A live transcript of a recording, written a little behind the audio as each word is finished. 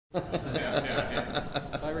All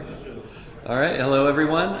right, hello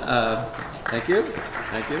everyone. Thank you.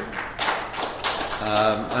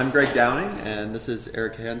 I'm Greg Downing, and this is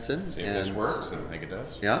Eric Hansen. See if this works, and I think it does.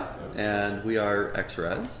 Yeah, and we are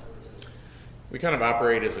X-Res. We kind of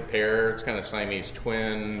operate as a pair. It's kind of Siamese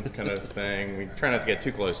twin kind of thing. We try not to get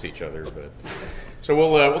too close to each other, but so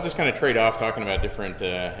we'll just kind of trade off talking about different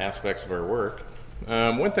aspects of our work.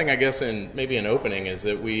 One thing, I guess, in maybe an opening is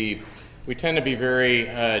that we tend to be very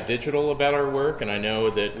digital about our work, and I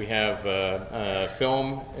know that we have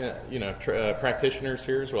film, practitioners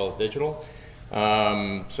here as well as digital.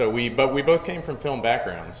 But we both came from film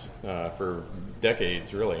backgrounds for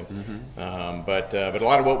decades, really. Mm-hmm. But a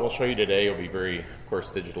lot of what we'll show you today will be very, of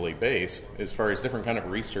course, digitally based as far as different kind of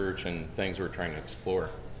research and things we're trying to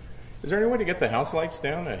explore. Is there any way to get the house lights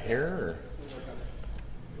down a hair?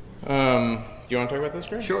 Do you want to talk about this,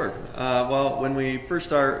 Greg? Sure. Well, when we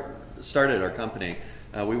first started our company,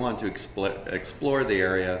 we wanted to explore the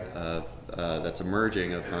area of that's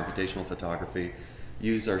emerging of computational photography,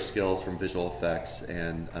 use our skills from visual effects,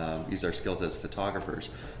 and use our skills as photographers.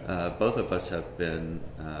 Both of us have been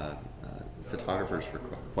photographers for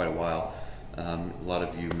quite a while. A lot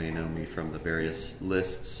of you may know me from the various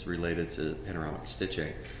lists related to panoramic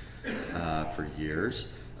stitching for years.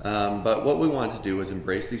 But what we wanted to do was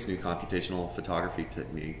embrace these new computational photography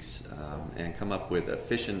techniques and come up with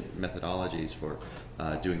efficient methodologies for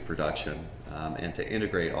doing production and to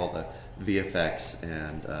integrate all the VFX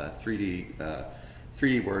and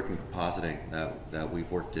 3D work and compositing that we've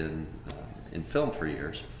worked in film for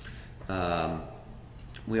years.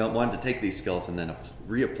 We wanted to take these skills and then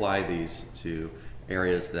reapply these to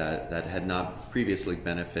areas that had not previously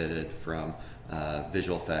benefited from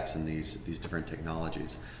visual effects and these different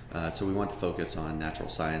technologies. So we want to focus on natural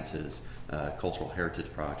sciences, cultural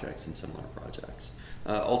heritage projects, and similar projects.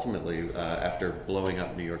 Ultimately, after blowing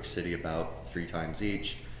up New York City about 3 times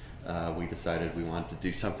each, we decided we wanted to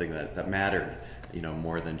do something that mattered,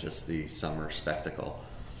 more than just the summer spectacle.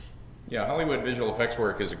 Yeah, Hollywood visual effects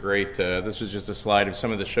work is a great, this was just a slide of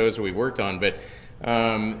some of the shows that we worked on, but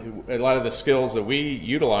a lot of the skills that we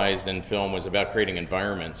utilized in film was about creating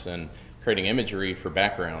environments and creating imagery for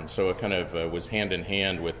backgrounds. So it kind of was hand in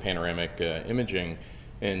hand with panoramic imaging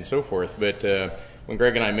and so forth. But when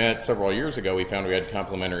Greg and I met several years ago, we found we had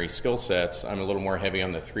complementary skill sets. I'm a little more heavy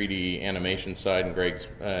on the 3D animation side, and Greg's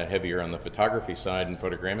heavier on the photography side and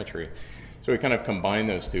photogrammetry. So we kind of combine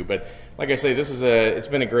those two. But like I say, it's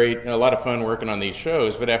been a lot of fun working on these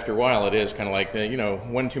shows, but after a while it is kind of like,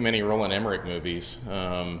 one too many Roland Emmerich movies.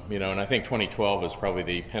 And I think 2012 was probably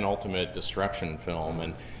the penultimate destruction film,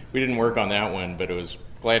 and we didn't work on that one, but it was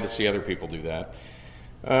glad to see other people do that.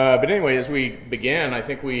 But anyway, as we began, I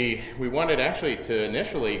think we wanted actually to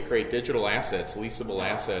initially create digital assets, leasable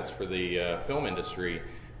assets for the film industry,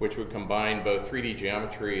 which would combine both 3D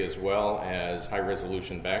geometry as well as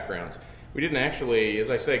high-resolution backgrounds. We didn't actually, as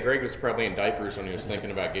I say, Greg was probably in diapers when he was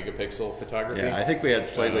thinking about gigapixel photography. Yeah, I think we had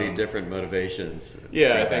slightly different motivations.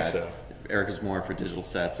 Yeah, I think so. Eric was more for digital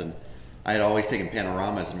sets, and I had always taken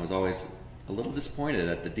panoramas and was always a little disappointed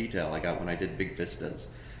at the detail I got when I did big vistas.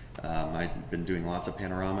 I'd been doing lots of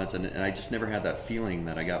panoramas, and I just never had that feeling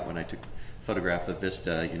that I got when I photographed the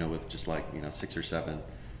vista, with just like 6 or 7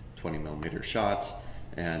 20mm shots.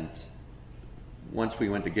 And once we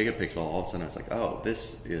went to gigapixel, all of a sudden I was like, oh,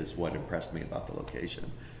 this is what impressed me about the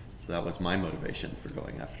location. So that was my motivation for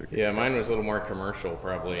going after gigapixel. Yeah, mine was a little more commercial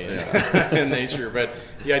probably in nature, but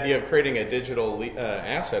the idea of creating a digital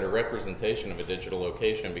asset, a representation of a digital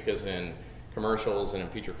location, because in commercials and in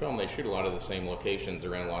feature film they shoot a lot of the same locations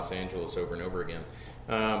around Los Angeles over and over again.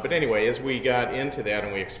 But anyway, as we got into that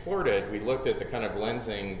and we explored it, we looked at the kind of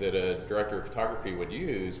lensing that a director of photography would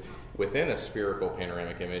use within a spherical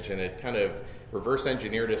panoramic image, and it kind of reverse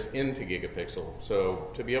engineered us into gigapixel. So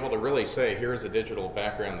to be able to really say, here's a digital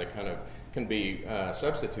background that kind of can be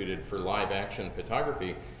substituted for live action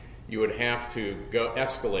photography, you would have to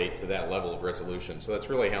escalate to that level of resolution. So that's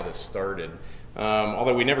really how this started.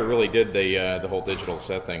 Although we never really did the whole digital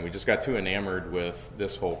set thing. We just got too enamored with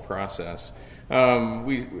this whole process.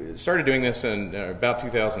 We started doing this in about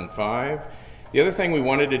 2005. The other thing we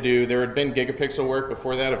wanted to do, there had been gigapixel work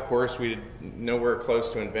before that, of course. We did nowhere close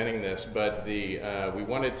to inventing this, but we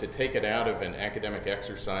wanted to take it out of an academic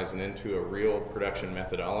exercise and into a real production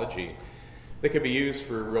methodology that could be used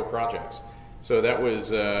for real projects. So that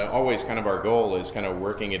was always kind of our goal, is kind of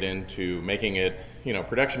working it into making it,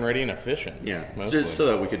 production ready and efficient. Yeah, so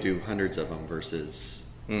that we could do hundreds of them versus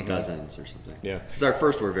dozens or something. Yeah, because our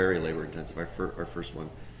first were very labor intensive. Our first one,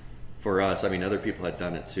 for us, I mean, other people had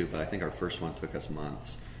done it too, but I think our first one took us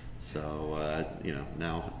months So you know,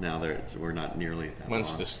 now we're not nearly that months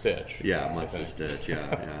long. to stitch. Yeah, months to stitch.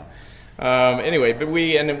 Yeah. Anyway, but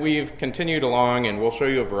we've continued along, and we'll show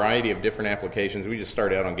you a variety of different applications. We just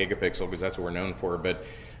started out on gigapixel because that's what we're known for. But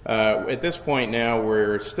at this point now,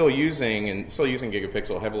 we're still using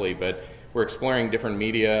gigapixel heavily, but we're exploring different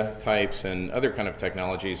media types and other kind of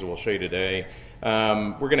technologies that we'll show you today.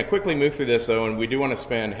 We're going to quickly move through this, though, and we do want to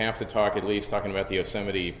spend half the talk at least talking about the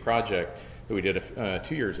Yosemite project that we did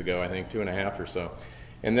 2 years ago, I think 2.5 or so.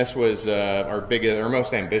 And this was our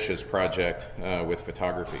most ambitious project with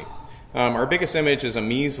photography. Our biggest image is a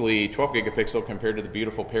measly 12 gigapixel compared to the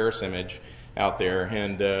beautiful Paris image out there,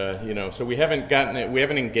 and you know, so we haven't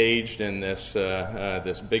engaged in this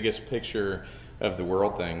this biggest picture of the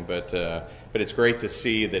world thing, but it's great to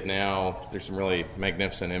see that now there's some really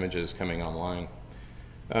magnificent images coming online.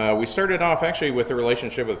 We started off actually with a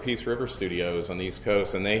relationship with Peace River Studios on the East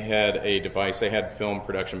Coast, and they had a device. They had film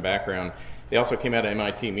production background. They also came out of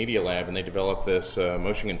MIT Media Lab, and they developed this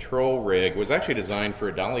motion control rig. It was actually designed for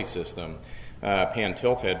a dolly system, pan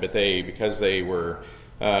tilt head, but because they were,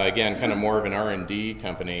 again, kind of more of an R&D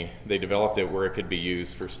company, they developed it where it could be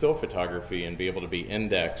used for still photography and be able to be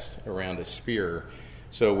indexed around a sphere.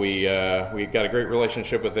 So we got a great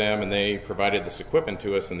relationship with them, and they provided this equipment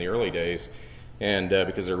to us in the early days. And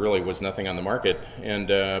because there really was nothing on the market. And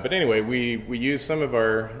but anyway, we used some of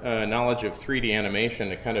our knowledge of 3D animation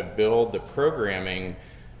to kind of build the programming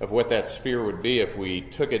of what that sphere would be if we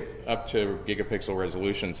took it up to gigapixel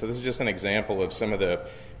resolution. So this is just an example of some of the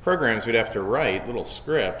programs we'd have to write, little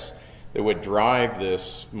scripts that would drive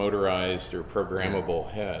this motorized or programmable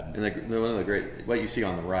head. And one of the great, what you see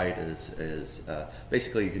on the right is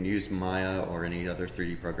basically you can use Maya or any other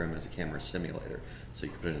 3D program as a camera simulator. So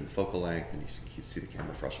you can put it in focal length, and you can see the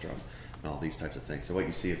camera frustum and all these types of things. So what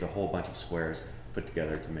you see is a whole bunch of squares put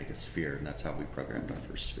together to make a sphere, and that's how we programmed our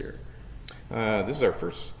first sphere. This is our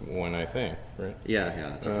first one, I think, right? Yeah,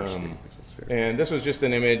 that's our first gigapixel sphere. And this was just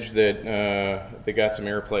an image that got some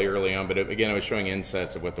airplay early on, but again, it was showing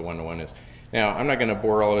insets of what the one-to-one is. Now, I'm not going to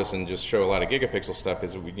bore all of us and just show a lot of gigapixel stuff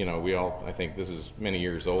because we all, I think this is many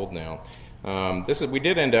years old now. We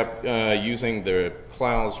did end up using the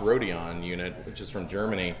Klaus Rodion unit, which is from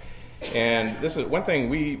Germany. And this is one thing,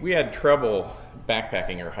 we had trouble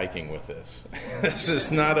backpacking or hiking with this. This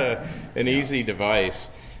is not an easy device.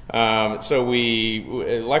 So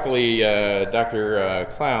luckily, Dr.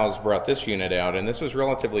 Klaus brought this unit out, and this was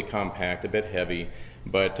relatively compact, a bit heavy,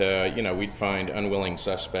 but we'd find unwilling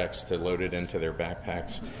suspects to load it into their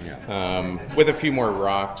backpacks, with a few more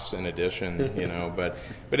rocks in addition,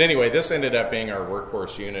 But anyway, this ended up being our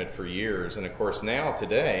workhorse unit for years, and of course now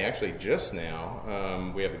today, actually just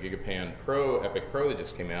now, we have the GigaPan Pro, Epic Pro that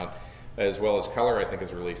just came out, as well as Color, I think,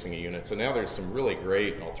 is releasing a unit. So now there's some really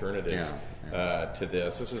great alternatives to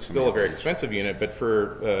this. This is still a very expensive unit, but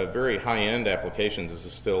for very high-end applications, this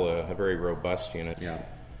is still a very robust unit. Yeah,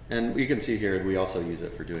 and you can see here, we also use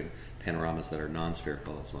it for doing panoramas that are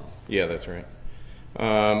non-spherical as well. Yeah, that's right.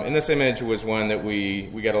 And this image was one that we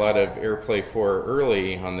got a lot of airplay for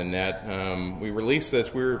early on the net. We released this,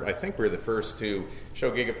 I think we were the first to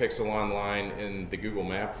show gigapixel online in the Google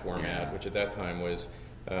Map format, which at that time was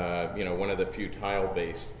one of the few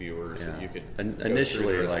tile-based viewers that you could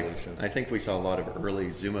initially, I think we saw a lot of early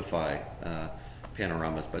Zoomify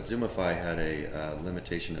panoramas, but Zoomify had a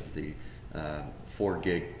limitation of the 4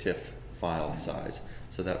 gig TIFF file size.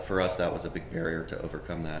 So that for us, that was a big barrier to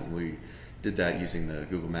overcome that, and we did that using the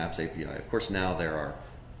Google Maps API. Of course, now there are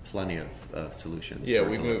plenty of solutions. Yeah,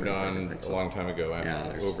 we moved on a long time ago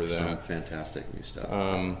over that. Some fantastic new stuff.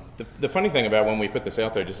 The funny thing about when we put this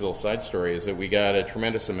out there, just a little side story, is that we got a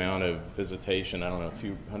tremendous amount of visitation, I don't know, a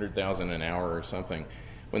few 100,000 an hour or something,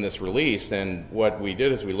 when this released. And what we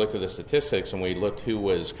did is we looked at the statistics and we looked who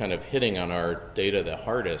was kind of hitting on our data the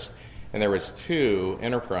hardest. And there was 2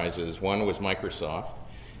 enterprises. One was Microsoft.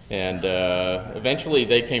 And eventually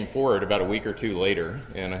they came forward about a week or 2 later,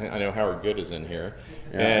 and I know Howard Good is in here,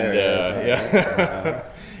 and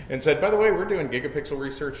said, by the way, we're doing gigapixel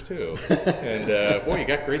research too, and boy, you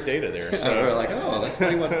got great data there. So, we're like, that's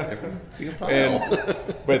funny what single tile.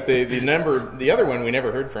 But the other one we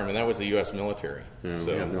never heard from, and that was the U.S. military. Yeah, so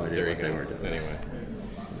we have no idea what they were doing. Anyway,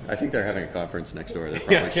 I think they're having a conference next door. They're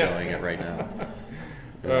probably showing it right now.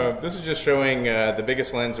 This is just showing the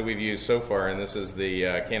biggest lens that we've used so far, and this is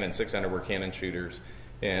the Canon 600. We're Canon shooters,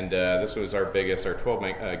 and this was our biggest, our 12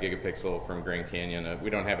 gigapixel from Grand Canyon.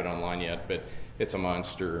 We don't have it online yet, but it's a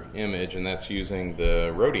monster image, and that's using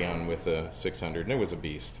the Rodion with the 600, and it was a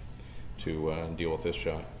beast to deal with this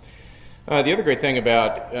shot. The other great thing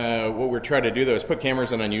about what we're trying to do, though, is put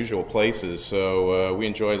cameras in unusual places. So we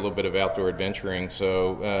enjoy a little bit of outdoor adventuring.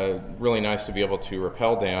 So really nice to be able to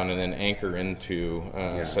rappel down and then anchor into,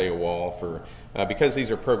 say, a wall. For because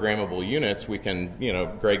these are programmable units, we can,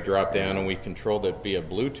 drag drop down, and we control it via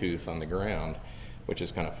Bluetooth on the ground, which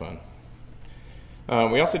is kind of fun.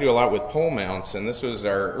 We also do a lot with pole mounts, and this was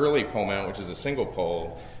our early pole mount, which is a single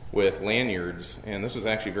pole with lanyards, and this was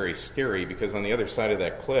actually very scary because on the other side of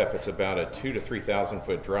that cliff, it's about a 2,000 to 3,000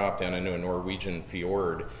 foot drop down into a Norwegian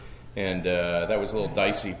fjord, and that was a little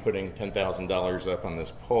dicey putting $10,000 up on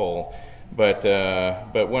this pole, but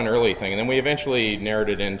one early thing, and then we eventually narrowed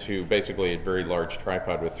it into basically a very large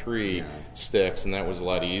tripod with 3 sticks, and that was a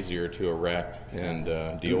lot easier to erect and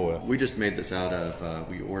deal with. We just made this out of,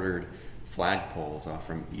 we ordered flagpoles off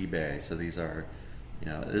from eBay, so these are,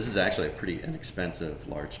 this is actually a pretty inexpensive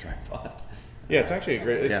large tripod. Yeah, it's actually a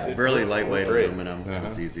great... really lightweight aluminum.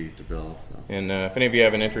 It's easy to build. So. And if any of you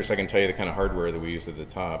have an interest, I can tell you the kind of hardware that we use at the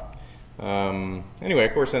top. Anyway,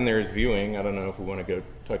 of course, then there's viewing. I don't know if we want to go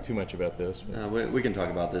talk too much about this. We can talk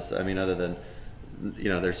about this. I mean, other than,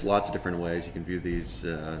 there's lots of different ways you can view these.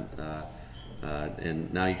 And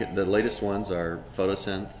now the latest ones are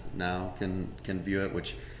Photosynth now can view it,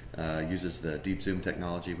 which uses the deep zoom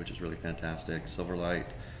technology, which is really fantastic. Silverlight,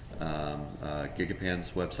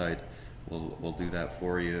 Gigapan's website will do that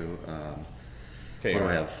for you. What do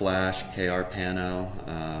I have? Flash, KR Pano.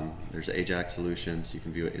 There's Ajax Solutions. You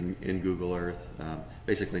can view it in Google Earth.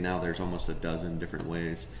 Basically now there's almost a dozen different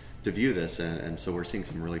ways to view this, and so we're seeing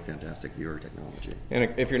some really fantastic viewer technology.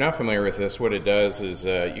 And if you're not familiar with this, what it does is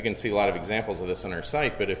you can see a lot of examples of this on our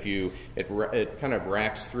site, but it kind of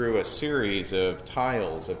racks through a series of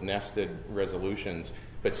tiles of nested resolutions,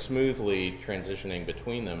 but smoothly transitioning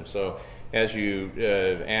between them. So as you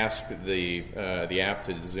ask the app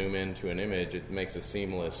to zoom into an image, it makes a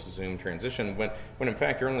seamless zoom transition when in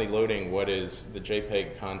fact you're only loading what is the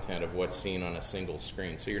JPEG content of what's seen on a single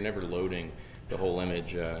screen. So you're never loading the whole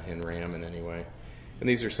image in RAM in any way. And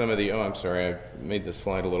these are some of the, I'm sorry, I made this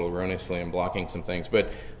slide a little erroneously. I'm blocking some things. But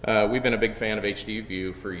we've been a big fan of HD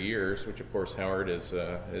View for years, which of course Howard has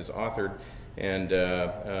authored. And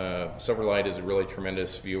Silverlight is a really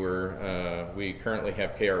tremendous viewer. We currently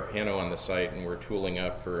have KR Pano on the site, and we're tooling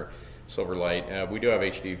up for Silverlight. We do have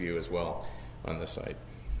HD View as well on the site.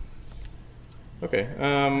 Okay.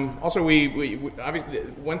 Also, we obviously,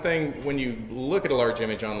 one thing when you look at a large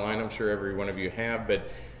image online, I'm sure every one of you have, but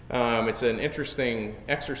it's an interesting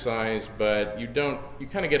exercise. But you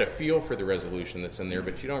kind of get a feel for the resolution that's in there,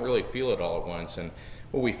 but you don't really feel it all at once. And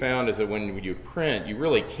what we found is that when you print, you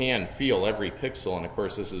really can feel every pixel. And of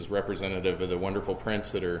course, this is representative of the wonderful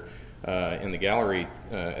prints that are in the gallery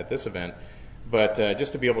at this event. But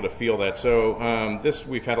just to be able to feel that. So this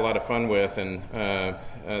we've had a lot of fun with, and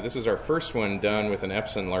this is our first one done with an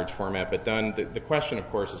Epson large format, but done, the question of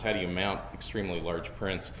course is how do you mount extremely large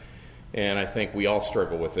prints? And I think we all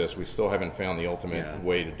struggle with this. We still haven't found the ultimate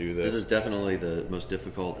way to do this. This is definitely the most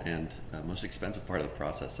difficult and most expensive part of the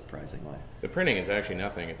process, surprisingly. The printing is actually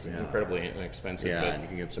nothing. It's incredibly inexpensive. Yeah, and you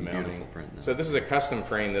can get some beautiful print now. So this is a custom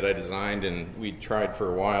frame that I designed, and we tried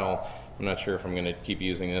for a while. I'm not sure if I'm going to keep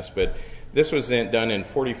using this, but this was done in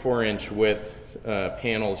 44-inch width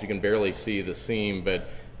panels. You can barely see the seam, but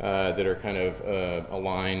that are kind of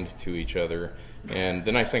aligned to each other. And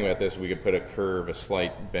the nice thing about this, we could put a curve, a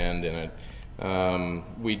slight bend in it.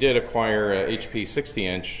 We did acquire a HP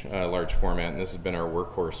 60-inch large format, and this has been our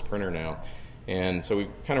workhorse printer now. And so we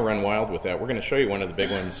kind of run wild with that. We're going to show you one of the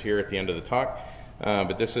big ones here at the end of the talk,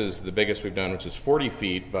 but this is the biggest we've done, which is 40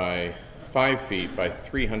 feet by 5 feet by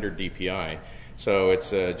 300 DPI. So it's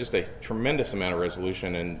just a tremendous amount of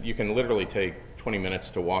resolution, and you can literally take 20 minutes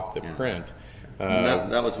to walk the print.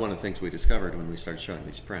 That was one of the things we discovered when we started showing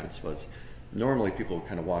these prints was normally people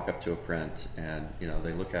kind of walk up to a print and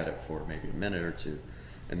they look at it for maybe a minute or two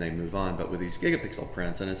and they move on. But with these gigapixel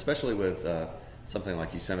prints, and especially with something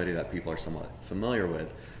like Yosemite that people are somewhat familiar with,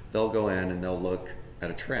 they'll go in and they'll look at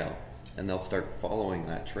a trail and they'll start following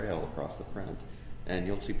that trail across the print. And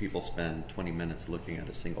you'll see people spend 20 minutes looking at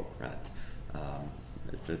a single print.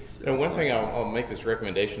 And one thing I'll make this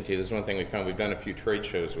recommendation to you, this is one thing we found. We've done a few trade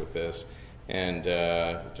shows with this and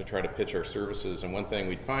to try to pitch our services, and one thing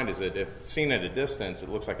we'd find is that if seen at a distance, it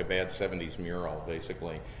looks like a bad 70s mural,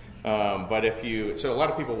 basically. But so a lot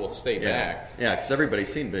of people will stay back. Yeah, because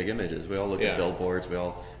everybody's seen big images. We all look at billboards. We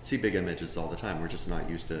all see big images all the time. We're just not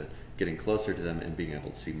used to getting closer to them and being able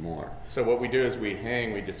to see more. So what we do is we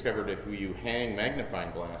discovered if you hang magnifying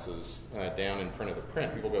glasses down in front of the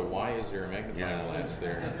print, people go, why is there a magnifying glass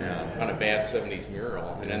there on a bad 70s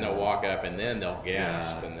mural? And then they'll walk up and then they'll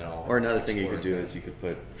gasp and they'll... Or another thing you could do is you could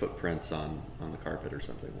put footprints on the carpet or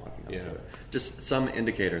something walking up to it. Just some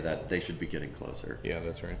indicator that they should be getting closer. Yeah,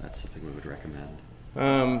 that's right. That's something we would recommend.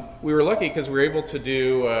 We were lucky because we were able to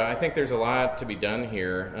do, I think there's a lot to be done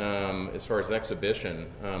here as far as exhibition.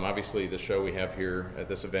 Obviously the show we have here at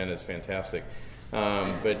this event is fantastic.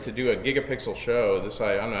 But to do a gigapixel show,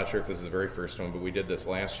 I'm not sure if this is the very first one, but we did this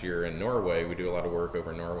last year in Norway. We do a lot of work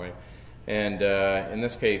over in Norway. And in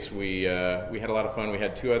this case, we had a lot of fun. We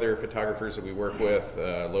had 2 other photographers that we work with,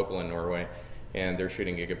 local in Norway, and they're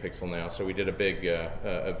shooting gigapixel now. So we did a big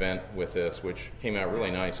event with this, which came out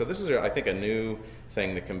really nice. So this is, I think, a new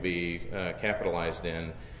thing that can be capitalized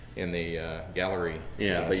in the gallery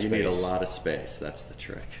but space. you need a lot of space. That's the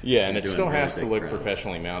trick. Yeah, and it still really has to look prints.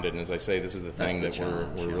 professionally mounted. And as I say, this is the thing that we're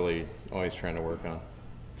really always trying to work on.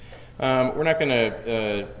 We're not going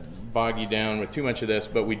to bog you down with too much of this,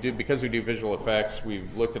 but because we do visual effects,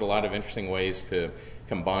 we've looked at a lot of interesting ways to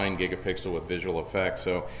combine gigapixel with visual effects.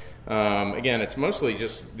 So again, it's mostly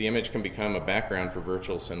just the image can become a background for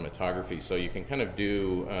virtual cinematography, so you can kind of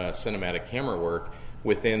do cinematic camera work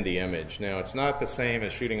within the image. Now, it's not the same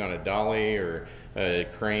as shooting on a dolly or a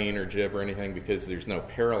crane or jib or anything, because there's no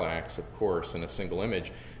parallax, of course, in a single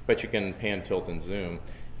image, but you can pan, tilt, and zoom.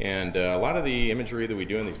 And a lot of the imagery that we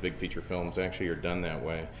do in these big feature films actually are done that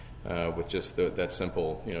way, with just that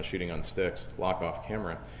simple, shooting on sticks, lock-off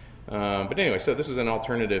camera. But anyway, so this is an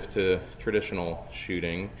alternative to traditional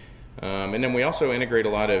shooting. And then we also integrate a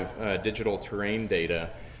lot of digital terrain data,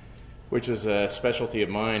 which is a specialty of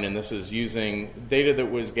mine, and this is using data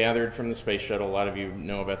that was gathered from the space shuttle. A lot of you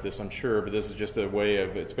know about this, I'm sure, but this is just a way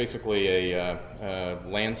of, it's basically a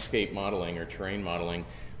landscape modeling or terrain modeling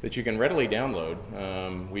that you can readily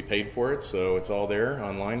download. We paid for it, so it's all there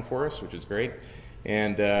online for us, which is great.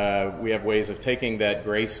 And we have ways of taking that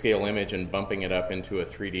grayscale image and bumping it up into a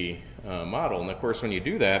 3D model. And of course, when you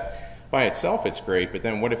do that, by itself it's great, but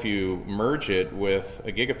then what if you merge it with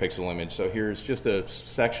a gigapixel image? So here's just a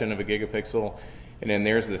section of a gigapixel, and then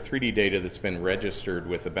there's the 3D data that's been registered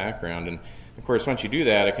with the background. And of course, once you do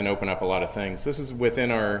that, it can open up a lot of things. This is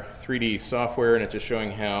within our 3D software, and it's just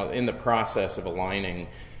showing how in the process of aligning,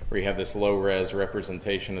 where you have this low-res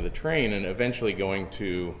representation of the terrain and eventually going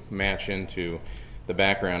to match into the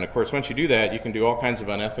background. Of course, once you do that, you can do all kinds of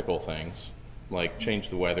unethical things, like change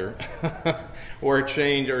the weather or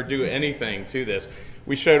do anything to this.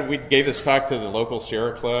 We gave this talk to the local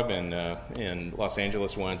Sierra Club in Los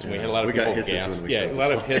Angeles once, and we had a lot of people gasp. Yeah, a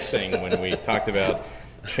lot of hissing when we talked about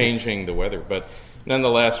changing the weather. But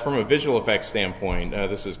nonetheless, from a visual effects standpoint,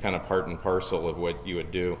 this is kind of part and parcel of what you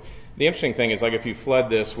would do. The interesting thing is, like, if you flood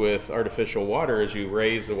this with artificial water, as you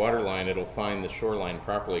raise the water line, it'll find the shoreline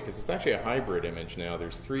properly, because it's actually a hybrid image now.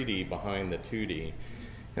 There's 3D behind the 2D.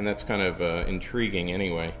 And that's kind of intriguing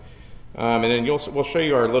anyway. And then we'll show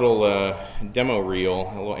you our little demo reel,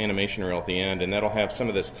 a little animation reel at the end, and that'll have some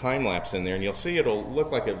of this time lapse in there, and you'll see it'll look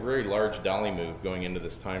like a very large dolly move going into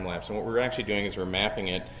this time lapse. And what we're actually doing is we're mapping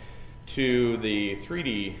it to the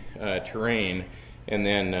 3D terrain and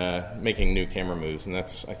then making new camera moves, and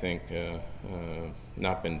that's, I think,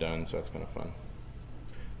 not been done, so that's kind of fun.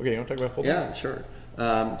 Okay, you want to talk about full? Yeah, sure.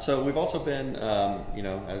 So we've also been,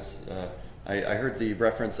 as I heard the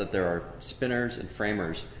reference that there are spinners and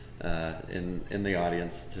framers in the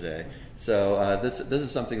audience today. So this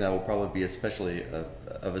is something that will probably be especially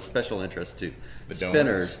of a special interest to the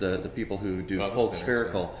spinners, the people who do full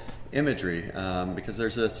spherical imagery, because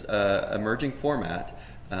there's this emerging format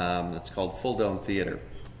that's called full dome theater.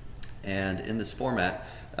 And in this format,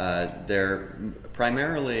 they're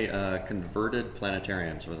primarily converted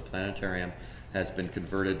planetariums, where the planetarium has been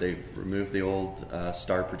converted. They've removed the old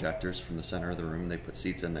star projectors from the center of the room. They put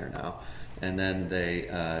seats in there now. And then they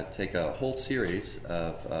take a whole series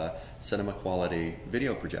of cinema quality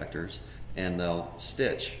video projectors, and they'll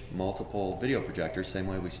stitch multiple video projectors, same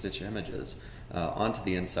way we stitch images, onto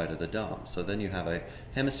the inside of the dome. So then you have a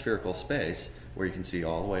hemispherical space where you can see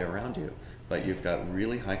all the way around you, but you've got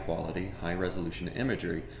really high quality, high resolution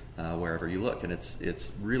imagery wherever you look. And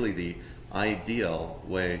it's really the ideal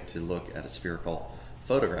way to look at a spherical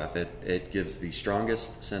photograph. It gives the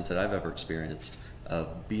strongest sense that I've ever experienced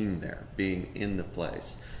of being there, being in the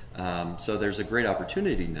place. So there's a great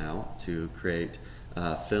opportunity now to create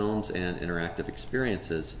films and interactive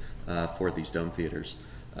experiences for these dome theaters.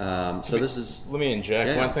 Let me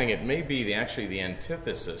inject one thing. It may be actually the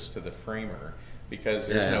antithesis to the framer, because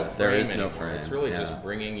there's no frame there is anymore. no frame. It's really just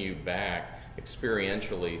bringing you back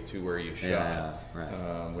experientially to where you shot,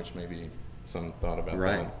 which maybe some thought about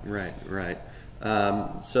that. Right.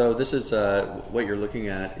 So this is what you're looking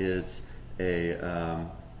at is a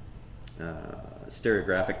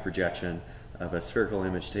stereographic projection of a spherical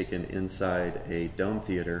image taken inside a dome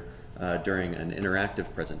theater during an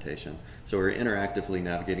interactive presentation. So we're interactively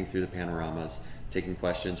navigating through the panoramas, taking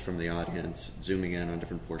questions from the audience, zooming in on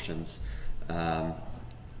different portions.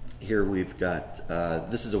 Here we've got,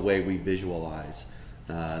 this is a way we visualize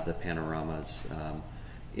the panoramas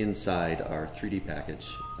inside our 3D package,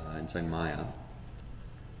 inside Maya.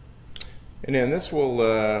 And then this will,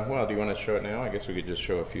 well, do you want to show it now? I guess we could just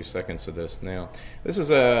show a few seconds of this now. This is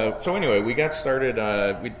so anyway, we got started,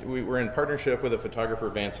 we were in partnership with a photographer,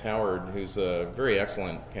 Vance Howard, who's a very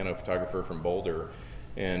excellent pano photographer from Boulder.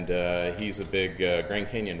 And he's a big Grand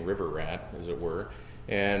Canyon river rat, as it were,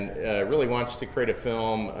 and really wants to create a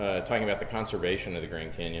film talking about the conservation of the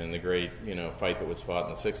Grand Canyon and the great, fight that was fought in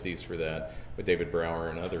the 60s for that with David Brower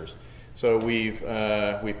and others. So we've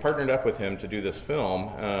partnered up with him to do this film,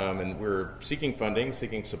 and we're seeking funding,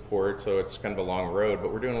 seeking support. So it's kind of a long road,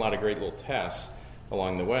 but we're doing a lot of great little tests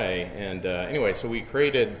along the way. And anyway, so we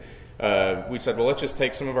created. We said, well, let's just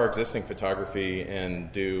take some of our existing photography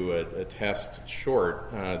and do a test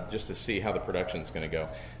short just to see how the production's going to go.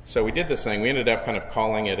 So we did this thing. We ended up kind of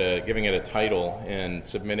calling it, giving it a title and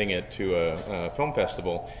submitting it to a film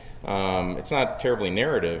festival. It's not terribly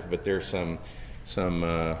narrative, but there's some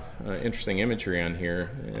interesting imagery on here.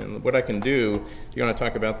 And what I can do you want to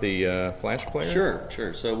talk about the flash player?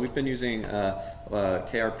 Sure. So we've been using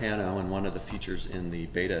KR Pano, and one of the features in the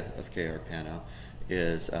beta of KR Pano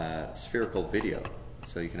is spherical video.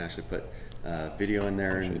 So you can actually put video in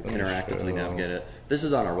there and interactively navigate it. This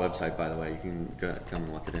is on our website, by the way. You can come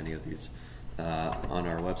and look at any of these on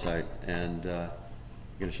our website. And you're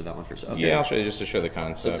going to show that one first? Okay. Yeah, I'll show you just to show the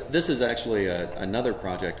concept. So this is actually another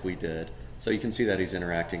project we did. So you can see that he's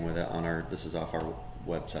interacting with it on our, this is off our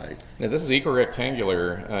website. Now this is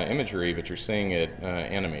equirectangular imagery, but you're seeing it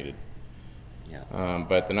animated. Yeah.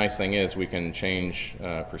 But the nice thing is we can change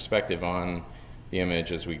perspective on the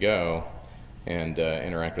image as we go and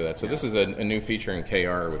interact with that. So this is a new feature in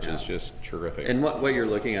KR, which is just terrific. And what you're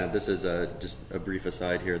looking at, this is just a brief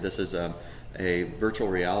aside here, this is a virtual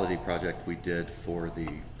reality project we did for the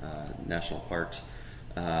national parks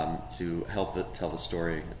to help tell the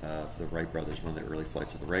story of the Wright brothers, one of the early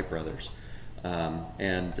flights of the Wright brothers.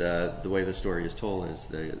 And the way the story is told is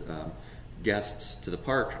the guests to the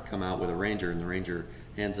park come out with a ranger, and the ranger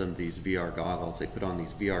hands them these VR goggles. They put on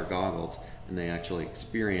these VR goggles and they actually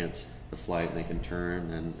experience the flight, and they can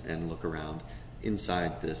turn and look around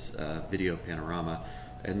inside this video panorama.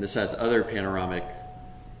 And this has other panoramic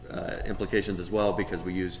implications as well, because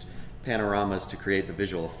we used panoramas to create the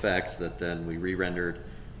visual effects that then we re-rendered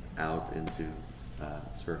out into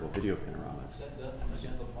spherical video panoramas. Is that from a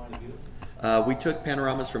single point of view? We took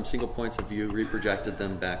panoramas from single points of view, reprojected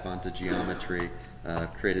them back onto geometry,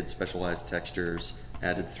 created specialized textures,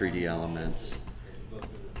 added 3D elements.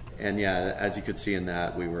 And yeah, as you could see in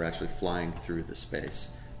that, we were actually flying through the space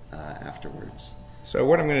afterwards. So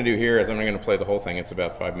what I'm going to do here is I'm not going to play the whole thing. It's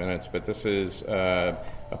about 5 minutes, but this is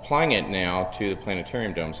applying it now to the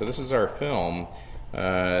planetarium dome. So this is our film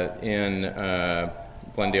in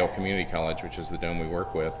Glendale Community College, which is the dome we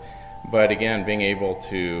work with. But again, being able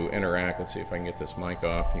to interact, let's see if I can get this mic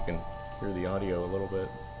off. You can hear the audio a little bit.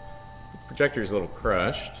 The projector's a little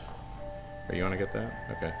crushed. Oh, you want to get that?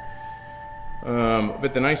 Okay.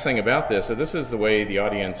 But the nice thing about this, so this is the way the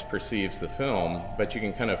audience perceives the film, but you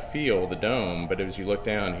can kind of feel the dome, but as you look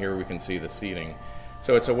down here we can see the seating.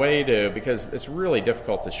 So it's a way to, because it's really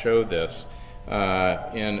difficult to show this in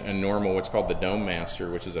a normal, what's called the Dome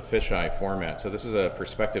Master, which is a fisheye format. So this is a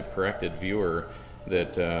perspective corrected viewer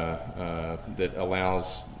that, that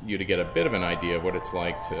allows you to get a bit of an idea of what it's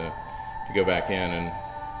like to go back in, and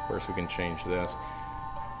of course we can change this.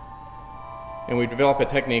 And we've developed a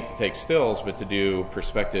technique to take stills, but to do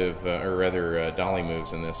perspective, or rather dolly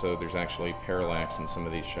moves in this, so there's actually parallax in some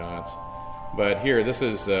of these shots. But here, this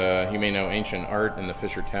is, you may know, ancient art in the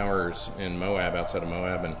Fisher Towers in Moab, outside of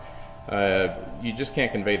Moab, and you just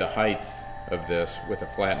can't convey the height of this with a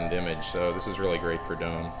flattened image, so this is really great for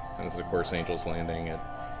dome. And this is, of course, Angel's Landing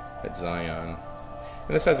at Zion.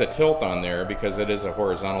 And this has a tilt on there because it is a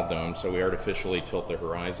horizontal dome, so we artificially tilt the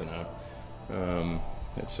horizon up,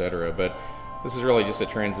 etc. But this is really just a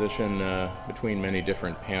transition between many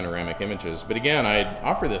different panoramic images. But again, I'd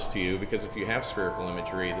offer this to you because if you have spherical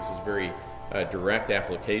imagery, this is a very direct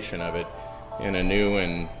application of it in a new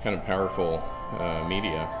and kind of powerful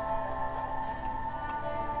media.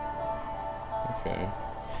 Okay.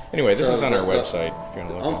 Anyway, this So is on our website if you want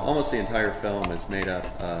to look at it. Almost the entire film is made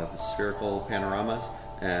up of spherical panoramas,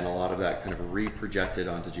 and a lot of that kind of re-projected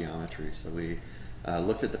onto geometry. So we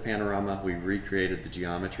looked at the panorama, we recreated the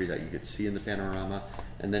geometry that you could see in the panorama,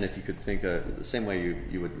 and then if you could think the same way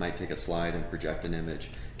you might take a slide and project an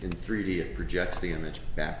image, in 3D it projects the image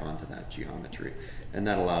back onto that geometry. And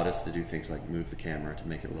that allowed us to do things like move the camera to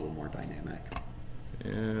make it a little more dynamic.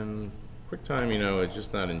 And QuickTime, you know, is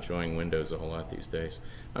just not enjoying Windows a whole lot these days.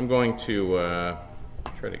 I'm going to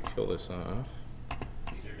try to kill this off.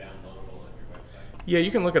 These are downloadable at your website. Yeah, you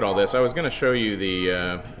can look at all this. I was going to show you the,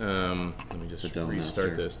 let me just Dome restart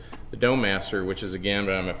Master. this. The Dome Master, which is again,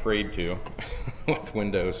 but I'm afraid to with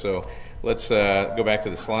Windows. So let's go back to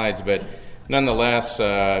the slides. But nonetheless,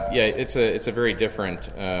 yeah, it's a very different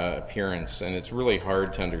appearance, and it's really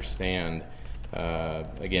hard to understand.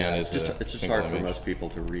 Again, it's just hard for most people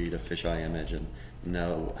to read a fisheye image and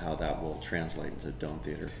know how that will translate into dome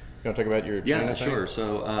theater. You want to talk about your China Yeah, thing? sure.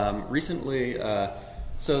 So recently,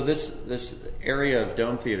 so this area of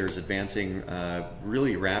dome theater is advancing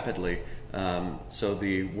really rapidly. So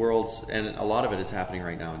the world's, and a lot of it is happening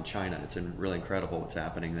right now in China. It's really incredible what's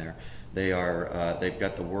happening there. They've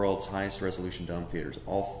got the world's highest resolution dome theaters.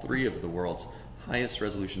 All three of the world's highest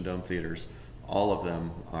resolution dome theaters, all of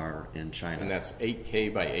them are in China. And that's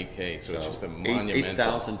 8K by 8K, so it's just a monumental.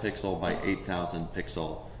 8,000 pixel by 8,000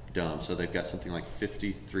 pixel dome. So they've got something like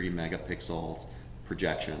 53 megapixels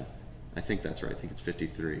projection. I think that's right. I think it's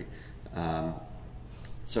 53.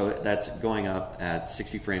 So that's going up at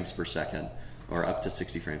 60 frames per second, or up to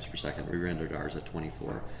 60 frames per second. We rendered ours at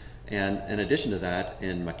 24. And in addition to that,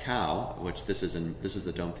 in Macau, which this is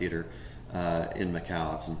the dome theater in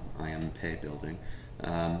Macau. It's an IVRPA building.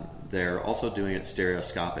 They're also doing it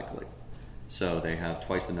stereoscopically. So they have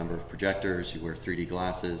twice the number of projectors, you wear 3D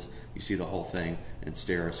glasses, you see the whole thing in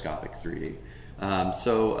stereoscopic 3D.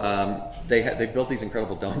 They've built these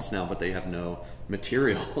incredible domes now, but they have no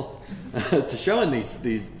material to show in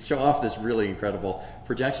show off this really incredible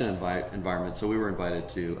projection environment. So we were invited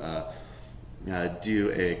to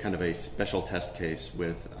do a kind of a special test case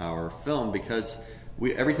with our film, because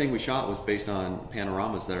everything we shot was based on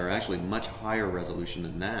panoramas that are actually much higher resolution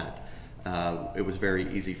than that. It was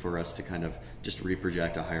very easy for us to kind of just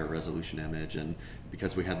reproject a higher resolution image, and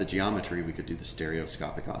because we had the geometry, we could do the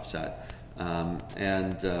stereoscopic offset.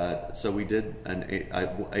 So we did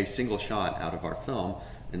a single shot out of our film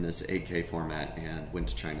in this 8K format and went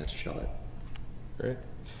to China to show it. Great.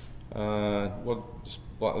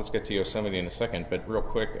 Let's get to Yosemite in a second, but real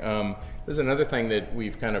quick, there's another thing that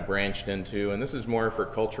we've kind of branched into, and this is more for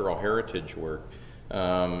cultural heritage work,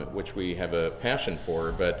 which we have a passion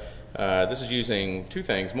for, but this is using two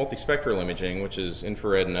things: multispectral imaging, which is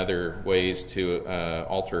infrared and other ways to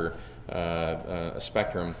alter a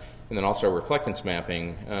spectrum, and then also reflectance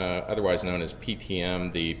mapping, otherwise known as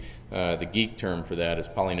PTM. The geek term for that is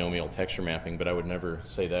polynomial texture mapping, but I would never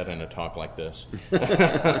say that in a talk like this.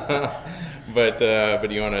 But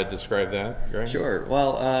do you want to describe that, Greg? Sure.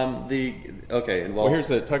 Well, here's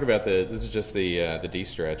talk about this is just the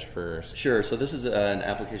D-stretch first. Sure. So this is an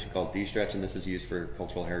application called D-stretch, and this is used for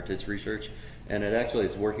cultural heritage research. And it actually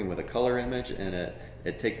is working with a color image, and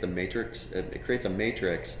it takes the matrix, it creates a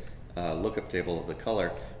matrix lookup table of the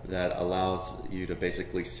color that allows you to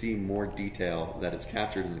basically see more detail that is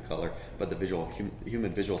captured in the color, but the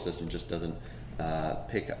human visual system just doesn't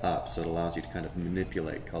pick up, so it allows you to kind of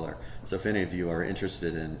manipulate color. So if any of you are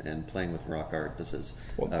interested in playing with rock art, this is...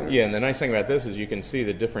 yeah, and the nice thing about this is you can see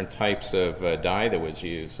the different types of dye that was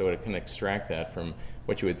used, so it can extract that from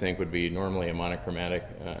what you would think would be normally a monochromatic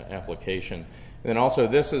application. And then also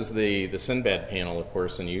this is the Sinbad panel, of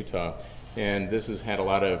course, in Utah. And this has had a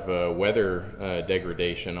lot of weather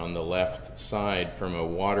degradation on the left side from a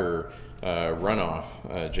water runoff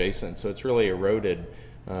adjacent. So it's really eroded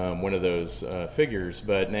one of those figures,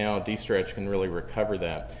 but now D-stretch can really recover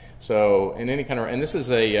that. So in any kind of, and this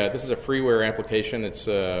is a freeware application. It's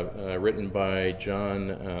written by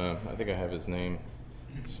John. I think I have his name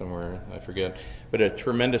somewhere. I forget. But a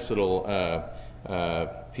tremendous little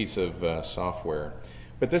piece of software.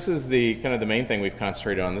 But this is the kind of the main thing we've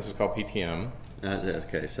concentrated on. This is called PTM.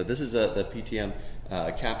 Okay, so this is the PTM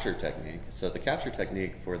capture technique. So the capture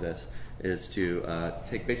technique for this is to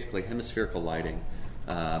take basically hemispherical lighting,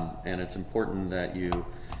 and it's important that you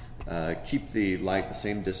keep the light the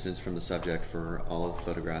same distance from the subject for all of the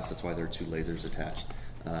photographs. That's why there are two lasers attached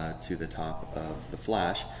to the top of the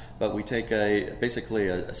flash. But we take basically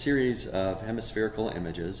a series of hemispherical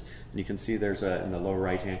images, and you can see there's in the lower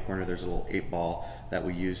right-hand corner there's a little 8-ball that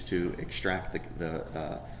we use to extract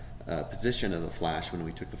the position of the flash when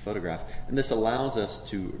we took the photograph. And this allows us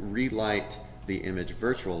to relight the image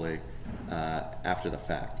virtually after the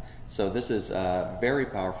fact. So this is very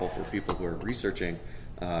powerful for people who are researching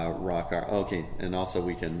rock art. Okay, and also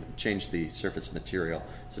we can change the surface material.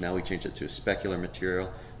 So now we change it to a specular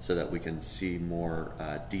material so that we can see more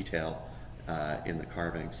detail in the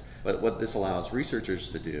carvings. But what this allows researchers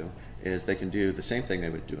to do is they can do the same thing they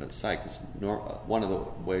would do at a site, because one of the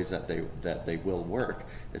ways that they will work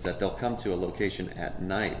is that they'll come to a location at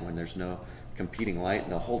night when there's no competing light,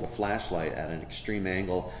 and they'll hold a flashlight at an extreme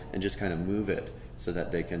angle and just kind of move it so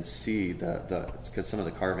that they can see because some of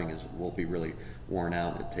the carving will be really worn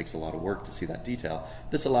out. It takes a lot of work to see that detail.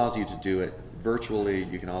 This allows you to do it virtually.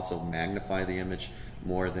 You can also magnify the image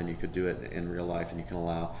more than you could do it in real life, and you can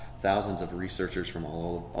allow thousands of researchers from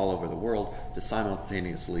all over the world to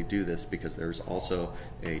simultaneously do this, because there's also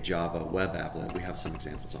a Java web applet. We have some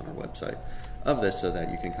examples on our website of this, so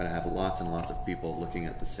that you can kind of have lots and lots of people looking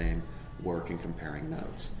at the same work and comparing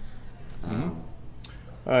notes.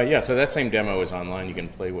 Yeah, so that same demo is online, you can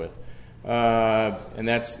play with. And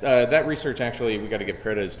that's that research, actually, we got to give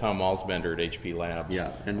credit, is Tom Malsbender at HP Labs.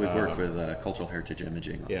 Yeah, and we've worked with Cultural Heritage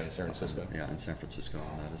Imaging. Yeah, in San Francisco. Yeah, in San Francisco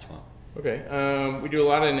on that as well. Okay, we do a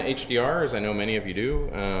lot in HDR, as I know many of you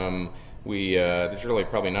do. There's really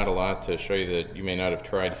probably not a lot to show you that you may not have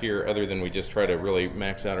tried here, other than we just try to really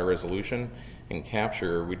max out our resolution and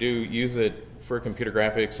capture. We do use it for computer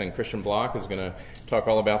graphics, and Christian Block is going to talk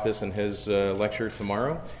all about this in his lecture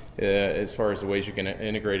tomorrow, as far as the ways you can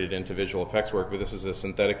integrate it into visual effects work. But this is a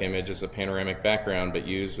synthetic image, it's a panoramic background, but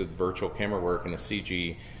used with virtual camera work in a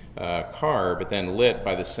CG car, but then lit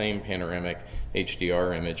by the same panoramic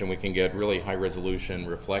HDR image, and we can get really high resolution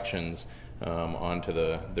reflections onto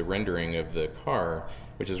the rendering of the car,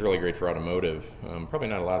 which is really great for automotive. Probably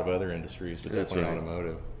not a lot of other industries, but definitely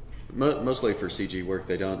automotive. Mostly for CG work,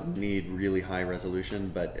 they don't need really high resolution,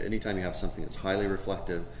 but anytime you have something that's highly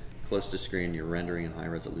reflective, close to screen, you're rendering in high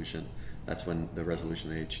resolution, that's when the resolution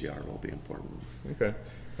of HDR will be important. Okay.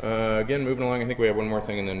 Again, moving along, I think we have one more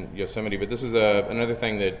thing and then Yosemite, but this is another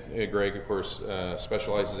thing that Greg, of course,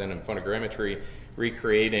 specializes in photogrammetry,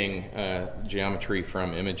 recreating geometry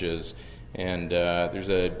from images. And there's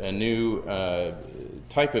a new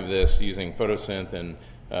type of this using photosynth and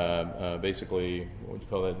basically, what do you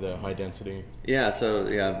call it, the high density? Yeah, so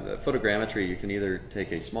photogrammetry, you can either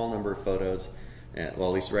take a small number of photos, and, well,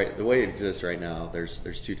 at least the way it exists right now,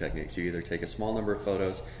 there's two techniques. You either take a small number of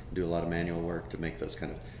photos and do a lot of manual work to make those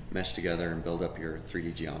kind of mesh together and build up your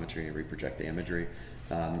 3D geometry and reproject the imagery,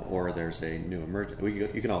 or there's a new emergent.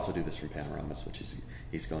 You can also do this from panoramas, which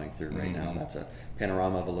he's going through right now. That's a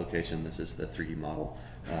panorama of a location. This is the 3D model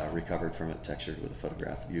recovered from it, textured with a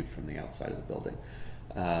photograph viewed from the outside of the building.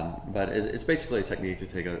 But it's basically a technique to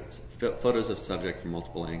take photos of subject from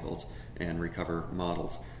multiple angles and recover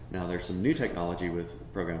models. Now there's some new technology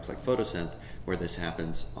with programs like photosynth where this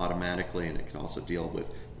happens automatically, and it can also deal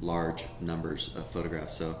with large numbers of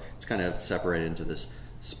photographs. So it's kind of separated into this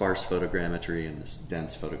sparse photogrammetry and this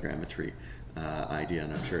dense photogrammetry idea,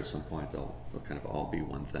 and I'm sure at some point they'll kind of all be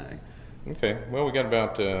one thing. Okay, well, we got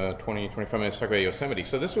about 20-25 minutes to talk about Yosemite.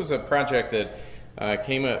 So this was a project that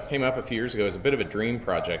came up a few years ago as a bit of a dream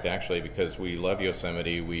project, actually, because we love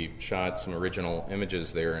Yosemite. We shot some original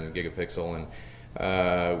images there in gigapixel, and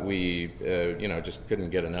we just couldn't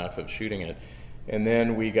get enough of shooting it. And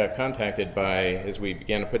then we got contacted by, as we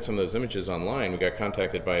began to put some of those images online, we got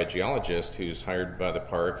contacted by a geologist who's hired by the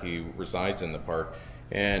park. He resides in the park,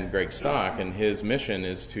 and Greg Stock, and his mission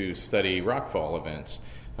is to study rockfall events.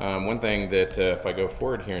 One thing that, if I go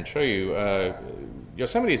forward here and show you,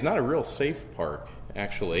 Yosemite is not a real safe park,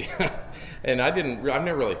 actually. And I've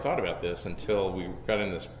never really thought about this until we got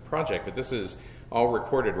in this project, but this is all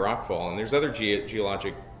recorded rockfall, and there's other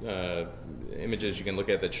geologic images you can look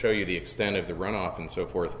at that show you the extent of the runoff and so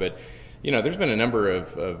forth. But there's been a number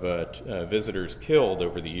of visitors killed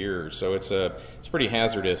over the years, so it's a pretty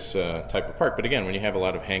hazardous type of park. But again, when you have a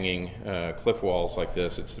lot of hanging cliff walls like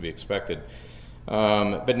this, it's to be expected.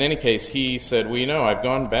 But in any case, he said, well, I've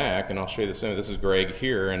gone back, and I'll show you this image. This is Greg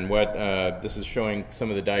here, and what this is showing some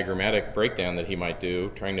of the diagrammatic breakdown that he might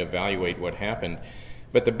do, trying to evaluate what happened.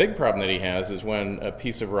 But the big problem that he has is when a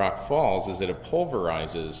piece of rock falls is that it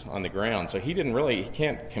pulverizes on the ground. So he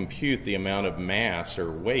can't compute the amount of mass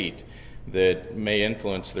or weight that may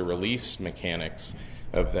influence the release mechanics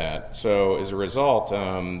of that. So as a result,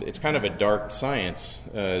 it's kind of a dark science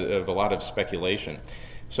of a lot of speculation.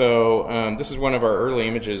 So this is one of our early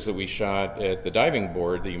images that we shot at the diving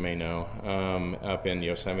board that you may know up in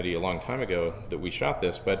Yosemite a long time ago that we shot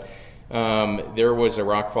this. But there was a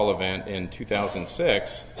rockfall event in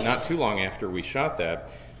 2006, not too long after we shot that,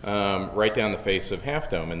 right down the face of Half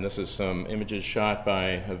Dome. And this is some images shot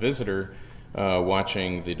by a visitor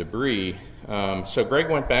watching the debris. So Greg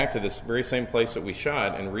went back to this very same place that we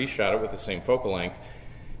shot and reshot it with the same focal length.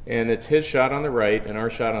 And it's his shot on the right and our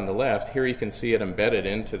shot on the left. Here you can see it embedded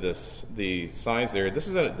into the size there. This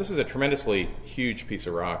is a tremendously huge piece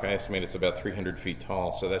of rock. I estimate it's about 300 feet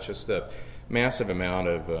tall. So that's just a massive amount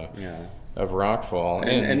of rockfall.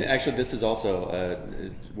 And actually, this is also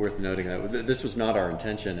worth noting that this was not our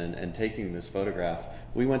intention in taking this photograph.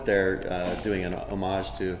 We went there doing an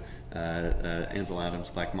homage to Ansel Adams'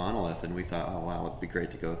 Black Monolith, and we thought, oh wow, it'd be great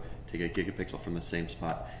to go take a gigapixel from the same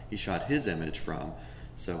spot he shot his image from.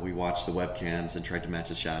 So we watched the webcams and tried to match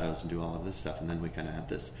the shadows and do all of this stuff, and then we kind of had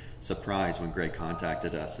this surprise when Greg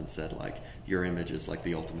contacted us and said, like, your image is like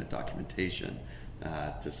the ultimate documentation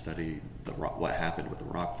to study what happened with the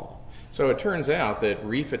rockfall. So it turns out that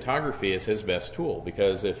rephotography is his best tool,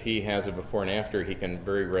 because if he has a before and after, he can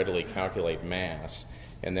very readily calculate mass,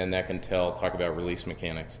 and then that can talk about release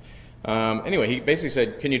mechanics. Anyway, he basically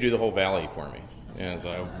said, can you do the whole valley for me? And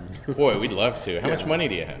so, boy, we'd love to. How much money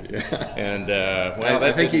do you have? Yeah. And well,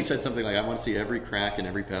 I think he said something like, I want to see every crack and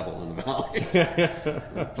every pebble in the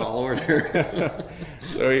valley. Tall order.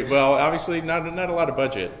 So, well, obviously not a lot of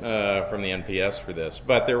budget from the NPS for this,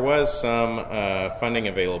 but there was some funding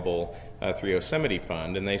available through Yosemite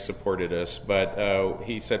Fund, and they supported us. But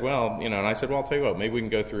he said, well, and I said, well, I'll tell you what, maybe we can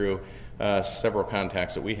go through several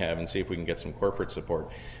contacts that we have and see if we can get some corporate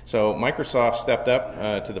support. So Microsoft stepped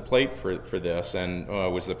up to the plate for this and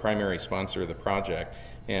was the primary sponsor of the project.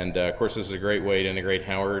 And of course, this is a great way to integrate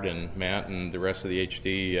Howard and Matt and the rest of the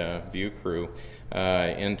HD View crew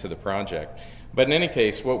into the project. But in any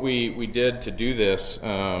case, what we did to do this,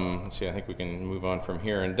 let's see, I think we can move on from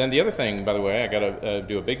here. And then the other thing, by the way, I got to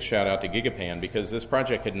do a big shout out to Gigapan, because this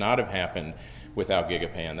project could not have happened without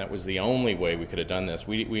Gigapan. That was the only way we could have done this.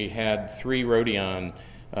 We had 3 Rodion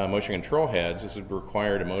motion control heads. This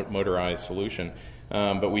required a motorized solution,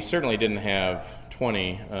 but we certainly didn't have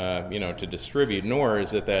 20 to distribute, nor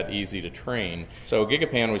is it that easy to train. So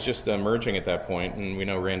Gigapan was just emerging at that point, and we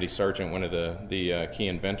know Randy Sargent, one of the key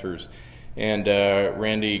inventors. And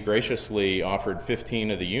Randy graciously offered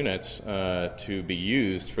 15 of the units to be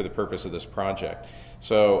used for the purpose of this project.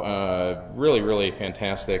 So really, really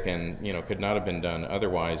fantastic, and could not have been done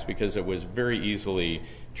otherwise, because it was very easily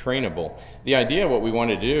trainable. The idea, what we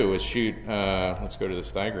wanted to do is shoot, let's go to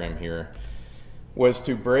this diagram here, was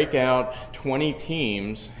to break out 20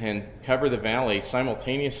 teams and cover the valley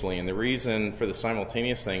simultaneously. And the reason for the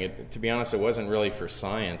simultaneous thing, to be honest, it wasn't really for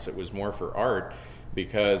science, it was more for art,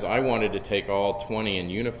 because I wanted to take all 20 and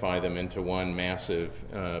unify them into one massive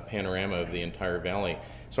panorama of the entire valley.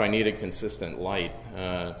 So I needed consistent light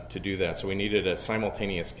to do that. So we needed a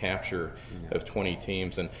simultaneous capture of 20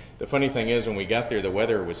 teams. And the funny thing is, when we got there, the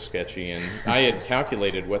weather was sketchy, and I had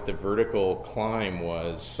calculated what the vertical climb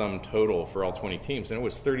was, sum total for all 20 teams, and it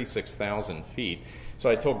was 36,000 feet. So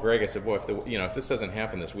I told Greg, I said, boy, if this doesn't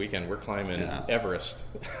happen this weekend, we're climbing Everest.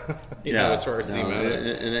 As far as the amount of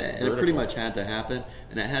and it pretty much had to happen,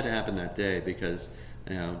 and it had to happen that day, because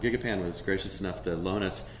Gigapan was gracious enough to loan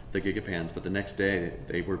us the Gigapans, but the next day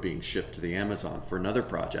they were being shipped to the Amazon for another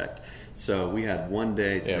project. So we had one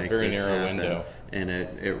day to make very this narrow happen. window.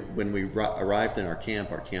 And when we arrived in our camp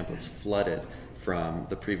was flooded from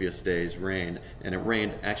the previous day's rain, and it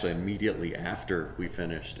rained actually immediately after we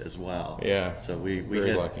finished as well. Yeah. So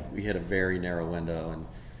we had a very narrow window.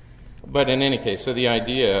 But in any case, so the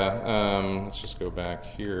idea, let's just go back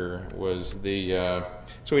here, was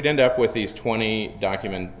so we'd end up with these 20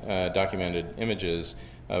 documented images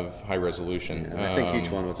of high resolution. And I think each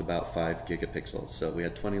one was about 5 gigapixels. So we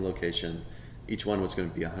had 20 locations. Each one was going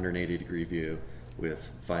to be a 180-degree view with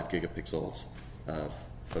 5 gigapixels of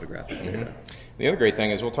photographic data. The other great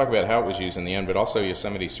thing is, we'll talk about how it was used in the end, but also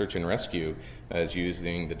Yosemite Search and Rescue is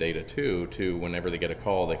using the data too, to whenever they get a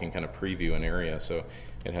call, they can kind of preview an area. So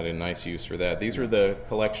it had a nice use for that. These are the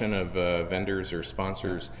collection of vendors or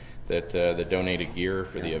sponsors that donated gear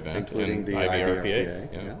for the event, including the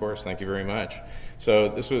IVRPA. Of course, thank you very much. So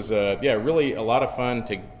this was really a lot of fun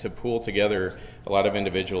to pool together a lot of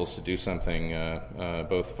individuals to do something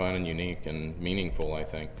both fun and unique and meaningful, I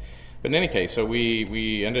think. But in any case, so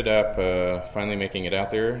we ended up finally making it out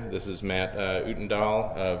there. This is Matt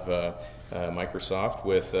Utendahl of Microsoft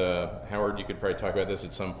with Howard. You could probably talk about this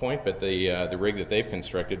at some point, but the rig that they've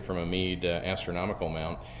constructed from a Meade astronomical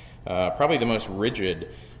mount, probably the most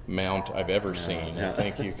rigid mount I've ever seen. I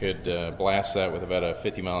think you could blast that with about a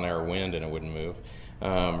 50-mile-an-hour wind and it wouldn't move.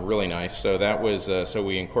 Really nice. So that was so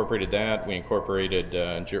we incorporated that. We incorporated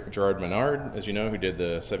Gerard Menard, as you know, who did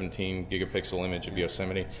the 17 gigapixel image of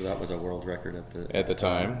Yosemite. So that was a world record at the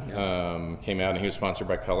time. Yeah. Came out, and he was sponsored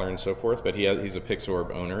by Color and so forth. But he's a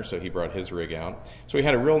Pixorb owner, so he brought his rig out. So we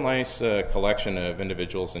had a real nice collection of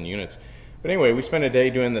individuals and units. But anyway, we spent a day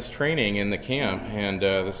doing this training in the camp, and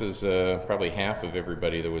this is probably half of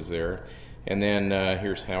everybody that was there. And then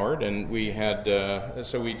here's Howard, and we had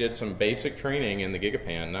so we did some basic training in the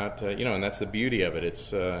Gigapan. Not and that's the beauty of it.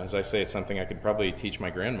 It's as I say, it's something I could probably teach my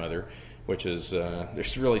grandmother, which is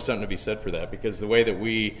there's really something to be said for that, because the way that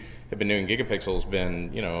we have been doing gigapixel has been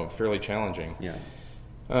fairly challenging. Yeah.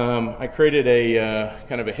 I created a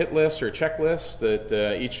kind of a hit list or a checklist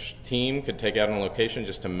that each team could take out on location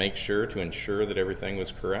just to make sure to ensure that everything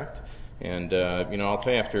was correct. And I'll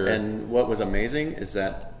tell you after. And what was amazing is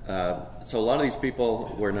that so a lot of these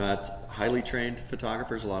people were not highly trained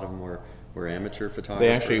photographers. A lot of them were amateur photographers.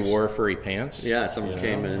 They actually wore furry pants. Yeah, some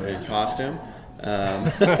came in costume.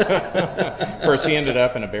 Of course, he ended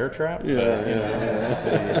up in a bear trap. Yeah,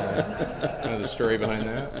 but, kind of the story behind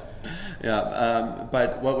that. Yeah,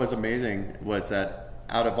 but what was amazing was that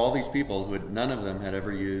out of all these people, none of them had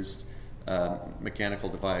ever used mechanical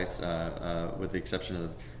device, with the exception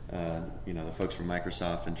of the folks from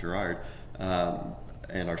Microsoft and Gerard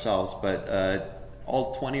and ourselves, but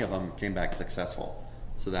all 20 of them came back successful.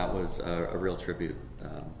 So that was a real tribute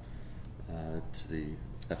to the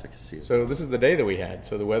efficacy. So this is the day that we had.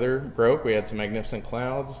 So the weather broke. We had some magnificent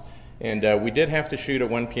clouds. And we did have to shoot at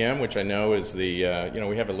 1 p.m., which I know is the,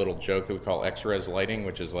 we have a little joke that we call X-res lighting,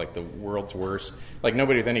 which is like the world's worst. Like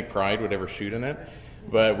nobody with any pride would ever shoot in it.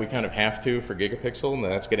 But we kind of have to for gigapixel, and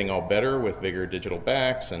that's getting all better with bigger digital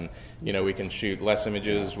backs, and we can shoot less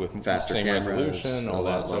images with faster same cameras, resolution, all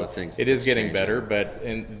that. A lot of things. It is getting better, but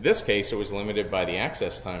in this case, it was limited by the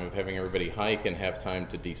access time of having everybody hike and have time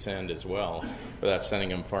to descend as well, without sending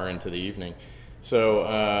them far into the evening. So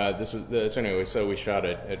so we shot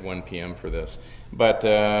at 1 p.m. for this. But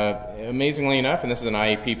amazingly enough, and this is an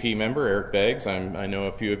IAPP member, Eric Beggs. I know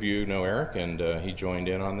a few of you know Eric, and he joined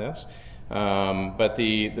in on this. But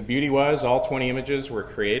the beauty was all 20 images were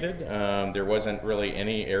created. There wasn't really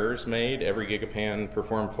any errors made. Every Gigapan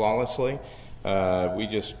performed flawlessly. We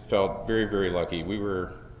just felt very, very lucky. We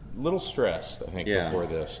were a little stressed, I think, before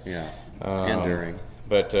this. Yeah, and during.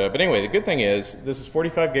 But anyway, the good thing is this is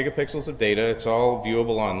 45 gigapixels of data. It's all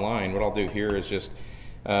viewable online. What I'll do here is just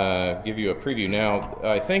give you a preview. Now,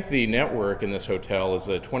 I think the network in this hotel is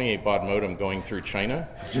a 28 baud modem going through China.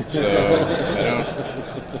 So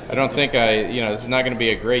I don't think this is not going to be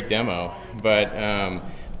a great demo, but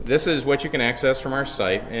this is what you can access from our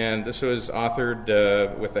site, and this was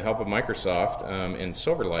authored with the help of Microsoft in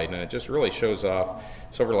Silverlight, and it just really shows off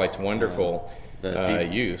Silverlight's wonderful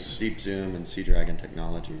use. Deep zoom and Sea-Dragon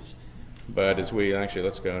technologies. But as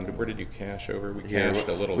let's go. Where did you cache over? We cached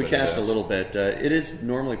a little bit. We cached a little bit. It is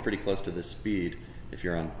normally pretty close to this speed if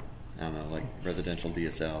you're on, I don't know, like residential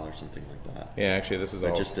DSL or something like that. Yeah, actually, this is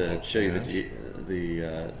all. Just to show you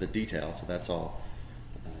the detail. So that's all.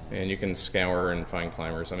 And you can scour and find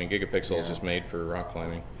climbers. I mean, Gigapixel is just made for rock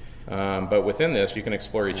climbing. But within this, you can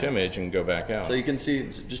explore each image and go back out. So you can see,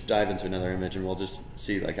 just dive into another image, and we'll just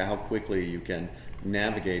see like how quickly you can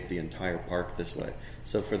navigate the entire park this way.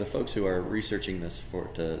 So for the folks who are researching this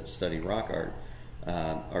to study rock art,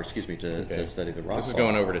 to study the rock. This is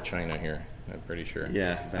going over to China here, I'm pretty sure.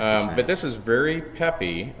 Yeah. But this is very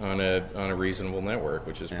peppy on a reasonable network,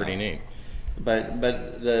 which is pretty neat. But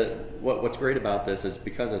what's great about this is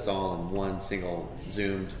because it's all in one single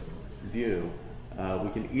zoomed view, we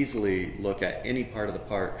can easily look at any part of the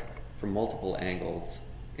park from multiple angles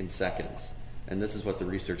in seconds. And this is what the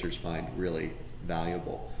researchers find really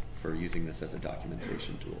valuable for using this as a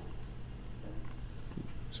documentation tool.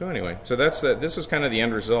 So anyway, this is kind of the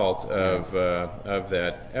end result of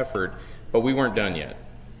that effort, but we weren't done yet.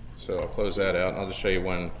 So I'll close that out, and I'll just show you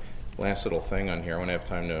one last little thing on here. I want to have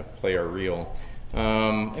time to play our reel.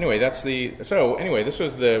 Anyway, this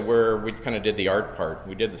was where we kind of did the art part.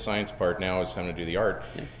 We did the science part. Now it's time to do the art.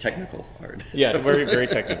 Yeah, technical art. Yeah, very, very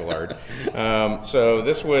technical art. So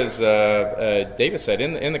this was a data set.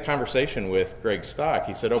 In the conversation with Greg Stock,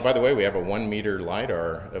 he said, "Oh, by the way, we have a 1 meter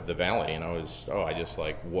LiDAR of the valley." And I just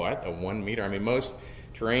like, what? A 1 meter? I mean, most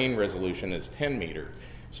terrain resolution is 10 meters.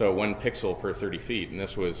 So 1 pixel per 30 feet, and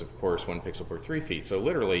this was, of course, 1 pixel per 3 feet. So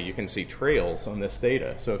literally, you can see trails on this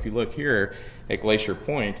data. So if you look here at Glacier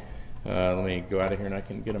Point, let me go out of here and I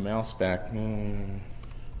can get a mouse back. Need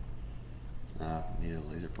a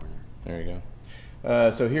laser pointer. There you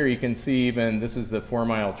go. So here you can see this is the 4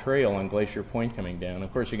 mile trail on Glacier Point coming down.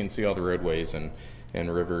 Of course, you can see all the roadways and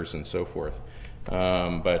and rivers and so forth.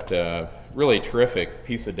 But really terrific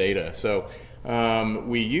piece of data. So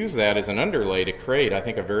we use that as an underlay to create, I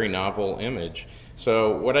think, a very novel image.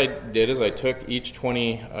 So what I did is I took each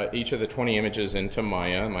of the 20 images into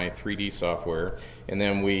Maya, my 3D software, and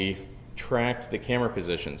then we tracked the camera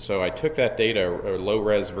position. So I took that data, a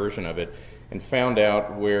low-res version of it, and found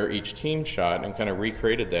out where each team shot and kind of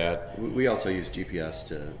recreated that. We also use GPS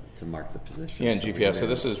to mark the position. Yeah, and GPS. So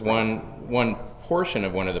this is one portion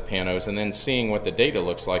of one of the panos, and then seeing what the data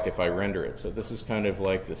looks like if I render it. So this is kind of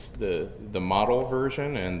like the model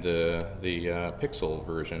version and the pixel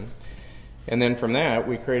version. And then from that,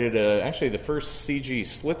 we created actually the first CG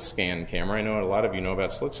slit scan camera. I know a lot of you know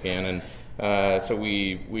about slit scan, and so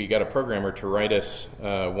we got a programmer to write us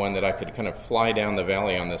one that I could kind of fly down the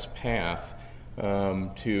valley on this path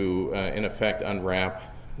to, in effect,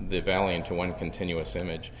 unwrap the valley into one continuous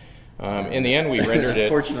image. In the end, we rendered it.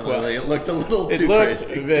 Fortunately, it looked a little too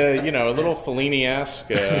crazy. You know, a little Fellini-esque.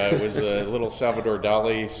 It was a little Salvador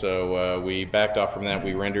Dali, so we backed off from that.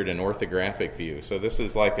 We rendered an orthographic view. So this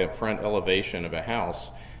is like a front elevation of a house,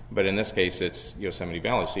 but in this case, it's Yosemite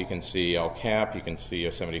Valley. So you can see El Cap, you can see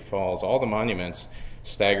Yosemite Falls, all the monuments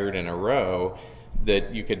staggered in a row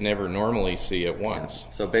that you could never normally see at once.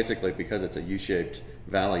 So basically, because it's a U-shaped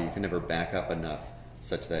valley, you can never back up enough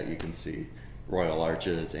such that you can see Royal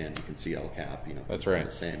Arches and you can see El Cap, you know, that's from right,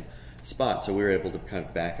 the same spot. So we were able to kind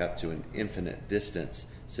of back up to an infinite distance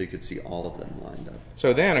so you could see all of them lined up.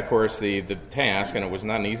 So then, of course, the task, and it was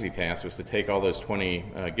not an easy task, was to take all those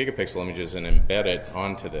 20 gigapixel images and embed it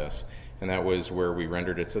onto this. And that was where we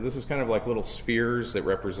rendered it. So this is kind of like little spheres that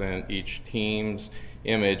represent each team's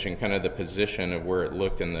image and kind of the position of where it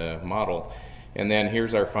looked in the model. And then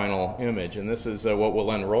here's our final image, and this is what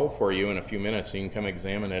we'll unroll for you in a few minutes so you can come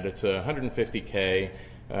examine it. It's a 150K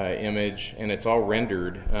image, and it's all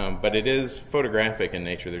rendered, but it is photographic in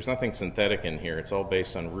nature. There's nothing synthetic in here. It's all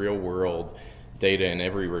based on real-world data in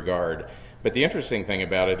every regard. But the interesting thing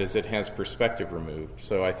about it is it has perspective removed.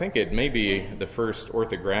 So I think it may be the first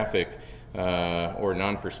orthographic or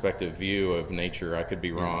non-perspective view of nature. I could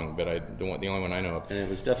be wrong, but the only one I know of. And it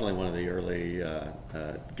was definitely one of the early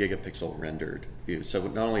gigapixel rendered views. So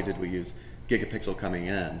not only did we use gigapixel coming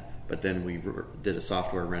in, but then we did a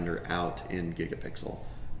software render out in gigapixel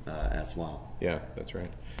as well. Yeah, that's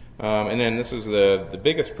right. And then this was the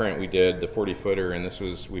biggest print we did, the 40-footer,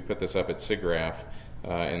 and we put this up at SIGGRAPH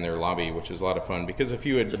in their lobby, which was a lot of fun because if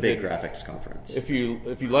you had, it's a big graphics conference. If you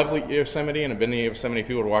love Yosemite and have been to Yosemite,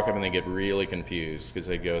 people would walk up and they get really confused because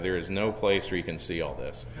they go, there is no place where you can see all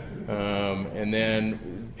this. And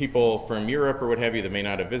then people from Europe or what have you that may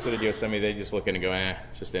not have visited Yosemite, they just look at it and go,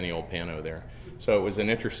 it's just any old pano there. So it was an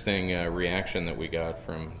interesting reaction that we got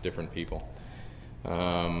from different people. But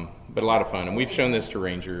a lot of fun, and we've shown this to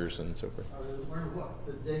rangers and so forth. I was wondering what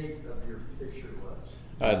the date of your picture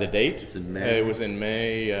was. The date? It's in May. It was in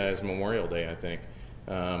May as Memorial Day, I think.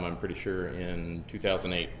 I'm pretty sure in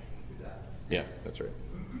 2008. Yeah, that's right.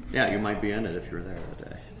 Yeah, you might be in it if you were there that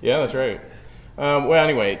day. Yeah, that's right. Well,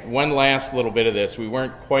 anyway, one last little bit of this. We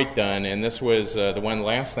weren't quite done, and this was the one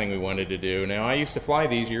last thing we wanted to do. Now, I used to fly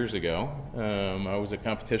these years ago. I was a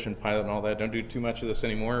competition pilot and all that. Don't do too much of this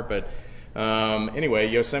anymore, but anyway,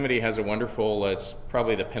 Yosemite has a wonderful, it's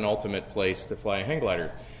probably the penultimate place to fly a hang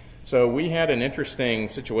glider. So we had an interesting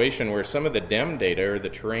situation where some of the DEM data, or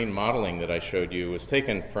the terrain modeling that I showed you, was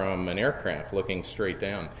taken from an aircraft looking straight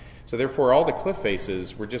down. So therefore all the cliff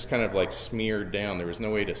faces were just kind of like smeared down. There was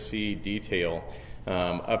no way to see detail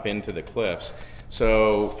up into the cliffs.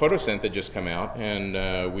 So Photosynth had just come out,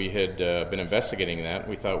 and we had been investigating that.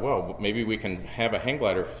 We thought, well, maybe we can have a hang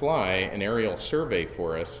glider fly an aerial survey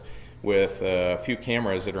for us with a few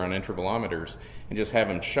cameras that are on intervalometers and just have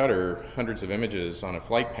them shutter hundreds of images on a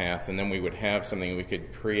flight path, and then we would have something we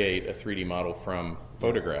could create a 3D model from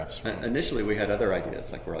photographs from. Initially we had other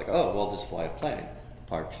ideas, like we're like, oh, we'll just fly a plane. The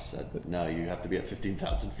park said, no, you have to be at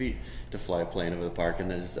 15,000 feet to fly a plane over the park. And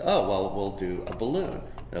then it's, oh, well, we'll do a balloon.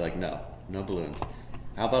 They're like, no, no balloons.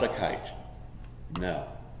 How about a kite? No.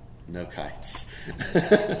 No kites.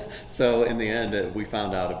 So in the end, we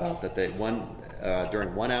found out about that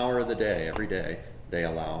during 1 hour of the day, every day, they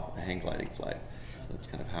allow a hang gliding flight. So that's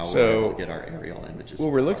kind of how we're able to get our aerial images.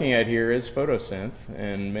 What we're looking at here is Photosynth,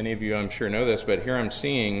 and many of you I'm sure know this, but here I'm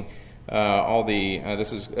seeing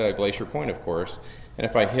this is Glacier Point, of course, and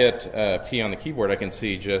if I hit P on the keyboard, I can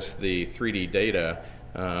see just the 3D data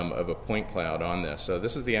of a point cloud on this. So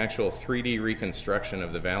this is the actual 3D reconstruction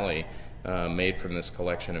of the valley made from this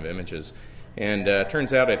collection of images. And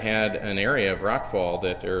turns out it had an area of rockfall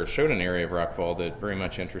that, or showed an area of rockfall that very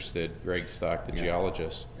much interested Greg Stock, the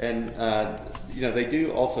geologist. And they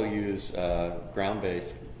do also use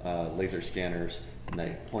ground-based laser scanners, and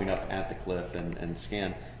they point up at the cliff and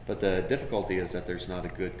scan. But the difficulty is that there's not a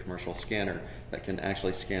good commercial scanner that can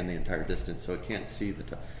actually scan the entire distance, so it can't see the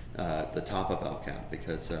top of El Cap,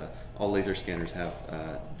 because all laser scanners have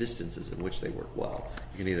distances in which they work well.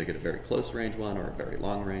 You can either get a very close range one or a very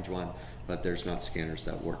long range one, but there's not scanners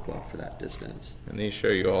that work well for that distance. And these show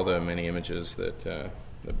you all the many images that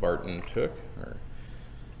Barton took, our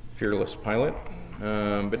fearless pilot.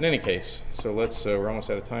 But in any case, so let's we're almost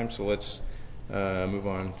out of time, so let's move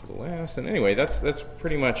on to the last. And anyway, that's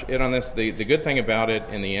pretty much it on this. The good thing about it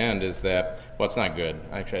in the end is that, well, it's not good.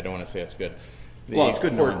 Actually, I don't want to say it's good. Well, it's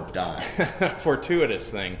good for die. Fortuitous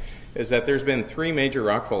thing is that there's been 3 major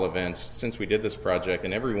rockfall events since we did this project,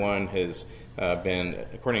 and every one has been,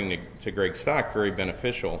 according to Greg Stock, very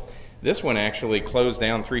beneficial. This one actually closed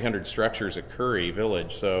down 300 structures at Curry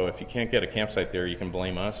Village, so if you can't get a campsite there, you can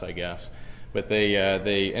blame us, I guess. But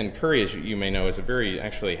and Curry, as you may know, is a very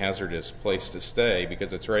actually hazardous place to stay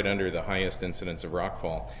because it's right under the highest incidence of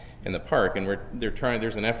rockfall in the park, and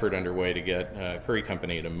there's an effort underway to get Curry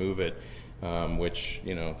Company to move it, which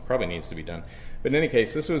probably needs to be done. But in any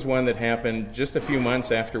case, this was one that happened just a few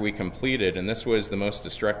months after we completed, and this was the most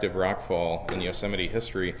destructive rockfall in Yosemite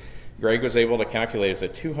history. Greg was able to calculate it's a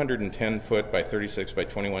 210 foot by 36 by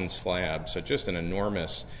 21 slab, so just an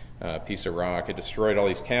enormous piece of rock. It destroyed all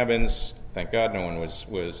these cabins. Thank God no one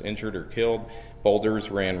was injured or killed. Boulders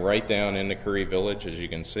ran right down into Curry Village, as you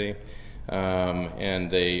can see. And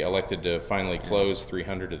they elected to finally close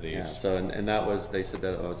 300 of these. Yeah, so and that was, they said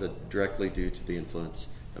that it was directly due to the influence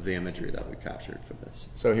of the imagery that we captured for this.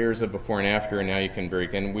 So here's a before and after, and now you can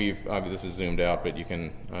this is zoomed out, but you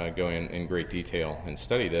can go in great detail and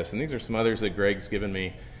study this. And these are some others that Greg's given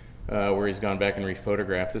me where he's gone back and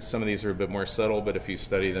rephotographed. Some of these are a bit more subtle, but if you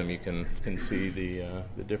study them, you can see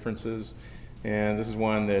the differences. And this is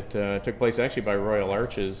one that took place actually by Royal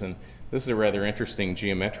Arches, and this is a rather interesting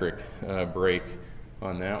geometric break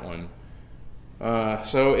on that one.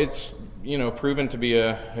 So it's proven to be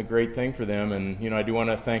a great thing for them, and I do want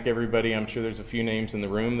to thank everybody. I'm sure there's a few names in the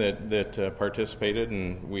room that participated,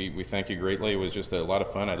 and we thank you greatly. It was just a lot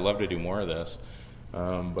of fun. I'd love to do more of this.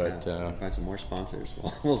 Find some more sponsors.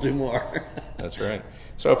 We'll do more. That's right.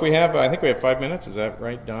 So if I think we have 5 minutes. Is that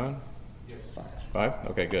right, Don? Yes. 5.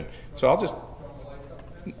 5? Okay, good. So I'll just.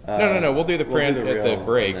 No. We'll do the print at the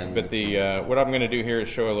break. But what I'm going to do here is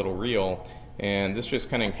show a little reel, and this just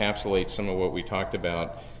kind of encapsulates some of what we talked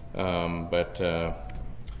about, but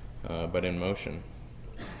in motion.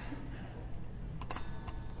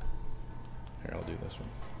 Here, I'll do this one.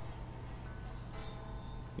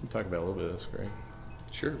 You can talk about a little bit of this, Greg.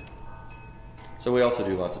 Sure. So we also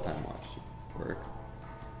do lots of time-lapse work,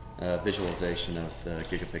 visualization of the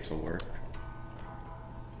gigapixel work.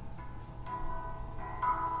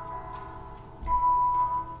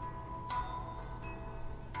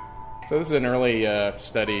 So this is an early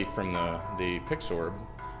study from the Pixorb.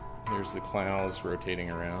 Here's the clouds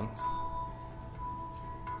rotating around.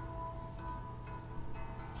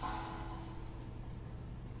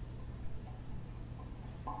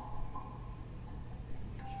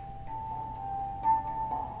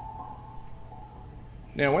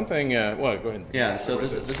 Now, one thing. Well, go ahead. Yeah. So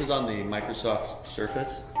this is on the Microsoft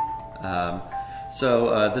Surface.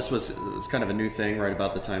 This was kind of a new thing right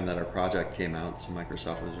about the time that our project came out. So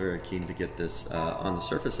Microsoft was very keen to get this on the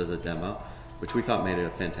Surface as a demo, which we thought made it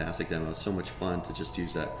a fantastic demo. It was so much fun to just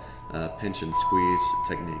use that pinch and squeeze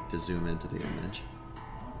technique to zoom into the image.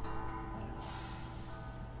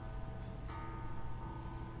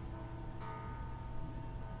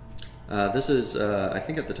 This is, I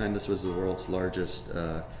think at the time, this was the world's largest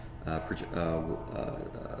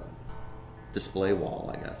display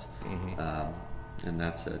wall, I guess. Mm-hmm. And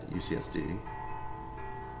that's at UCSD.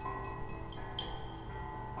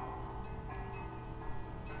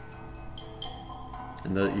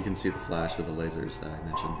 And you can see the flash with the lasers that I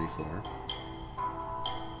mentioned before.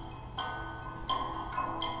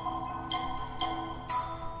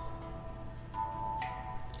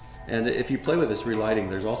 And if you play with this relighting,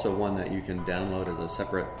 there's also one that you can download as a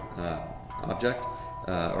separate object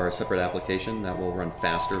or a separate application that will run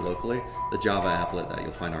faster locally. The Java applet that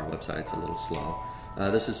you'll find on our website is a little slow.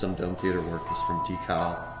 This is some dome theater work. This is from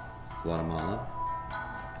Tikal, Guatemala.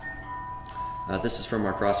 This is from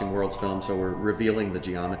our Crossing Worlds film, so we're revealing the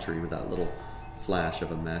geometry with that little flash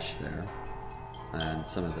of a mesh there. And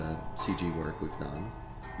some of the CG work we've done,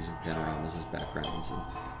 using panoramas as backgrounds and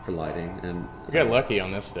for lighting. And we got lucky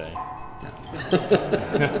on this day. It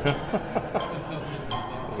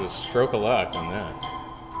was a stroke of luck on that.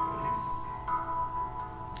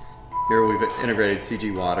 Here we've integrated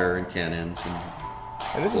CG water and cannons.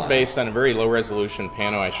 And this is based on a very low-resolution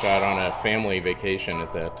pano I shot on a family vacation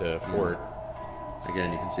at that fort.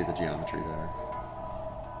 Again, you can see the geometry there.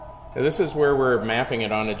 Now, this is where we're mapping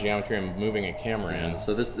it onto geometry and moving a camera in.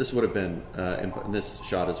 So this would have been, this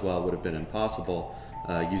shot as well would have been impossible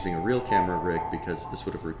using a real camera rig because this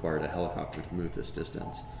would have required a helicopter to move this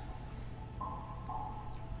distance.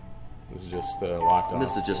 This is just locked And off.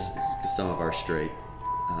 this is just some of our straight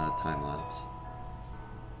time lapse.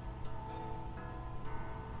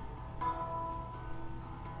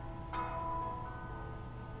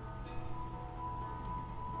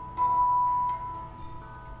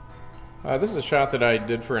 This is a shot that I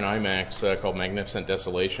did for an IMAX called Magnificent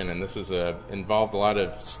Desolation, and this is involved a lot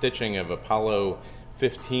of stitching of Apollo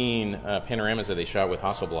 15 panoramas that they shot with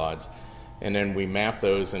Hasselblads, and then we mapped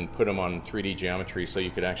those and put them on 3D geometry so you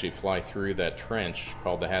could actually fly through that trench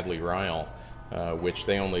called the Hadley Ryle, which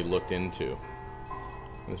they only looked into.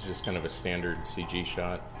 This is just kind of a standard CG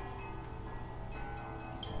shot.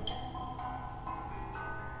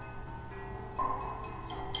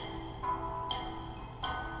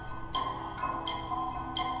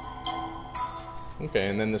 Okay,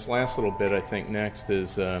 and then this last little bit I think next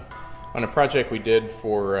is on a project we did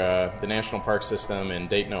for the National Park System in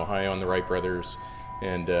Dayton, Ohio, and the Wright brothers,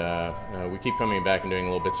 and we keep coming back and doing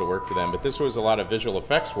little bits of work for them. But this was a lot of visual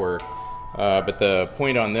effects work, but the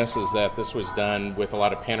point on this is that this was done with a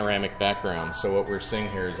lot of panoramic backgrounds. So what we're seeing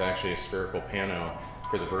here is actually a spherical pano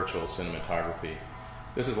for the virtual cinematography.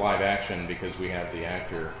 This is live action because we have the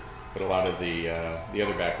actor, but a lot of the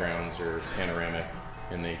other backgrounds are panoramic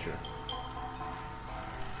in nature.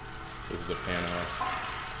 This is a pano,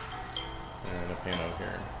 and a pano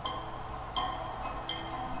here.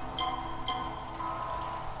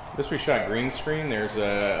 This we shot green screen. There's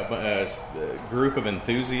a group of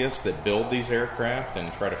enthusiasts that build these aircraft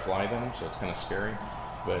and try to fly them, so it's kind of scary.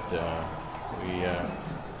 But we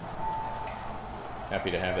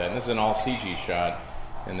happy to have that. And this is an all CG shot,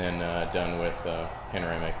 and then done with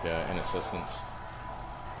panoramic in assistance.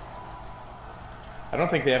 I don't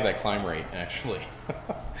think they have that climb rate actually.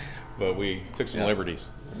 But we took some liberties.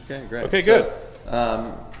 Okay, great. Okay, good.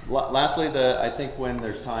 Lastly, I think when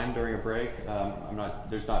there's time during a break,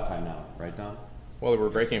 there's not time now, right, Don? Well, we're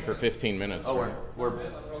breaking for 15 minutes. Oh, right?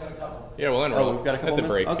 yeah, we'll end. we've got a couple at the minutes?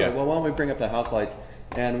 break. Okay, yeah. well, why don't we bring up the house lights?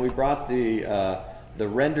 And we brought the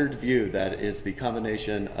rendered view that is the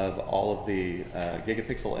combination of all of the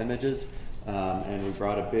gigapixel images. And we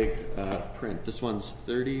brought a big print. This one's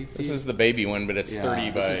 30 feet. This is the baby one, but it's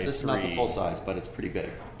 30 by 3. This is not the full size, but it's pretty big.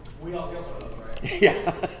 We all get one of those, right?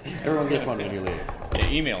 Yeah, everyone gets one when you leave. Yeah,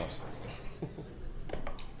 email us.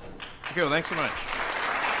 Okay, well, thanks so much.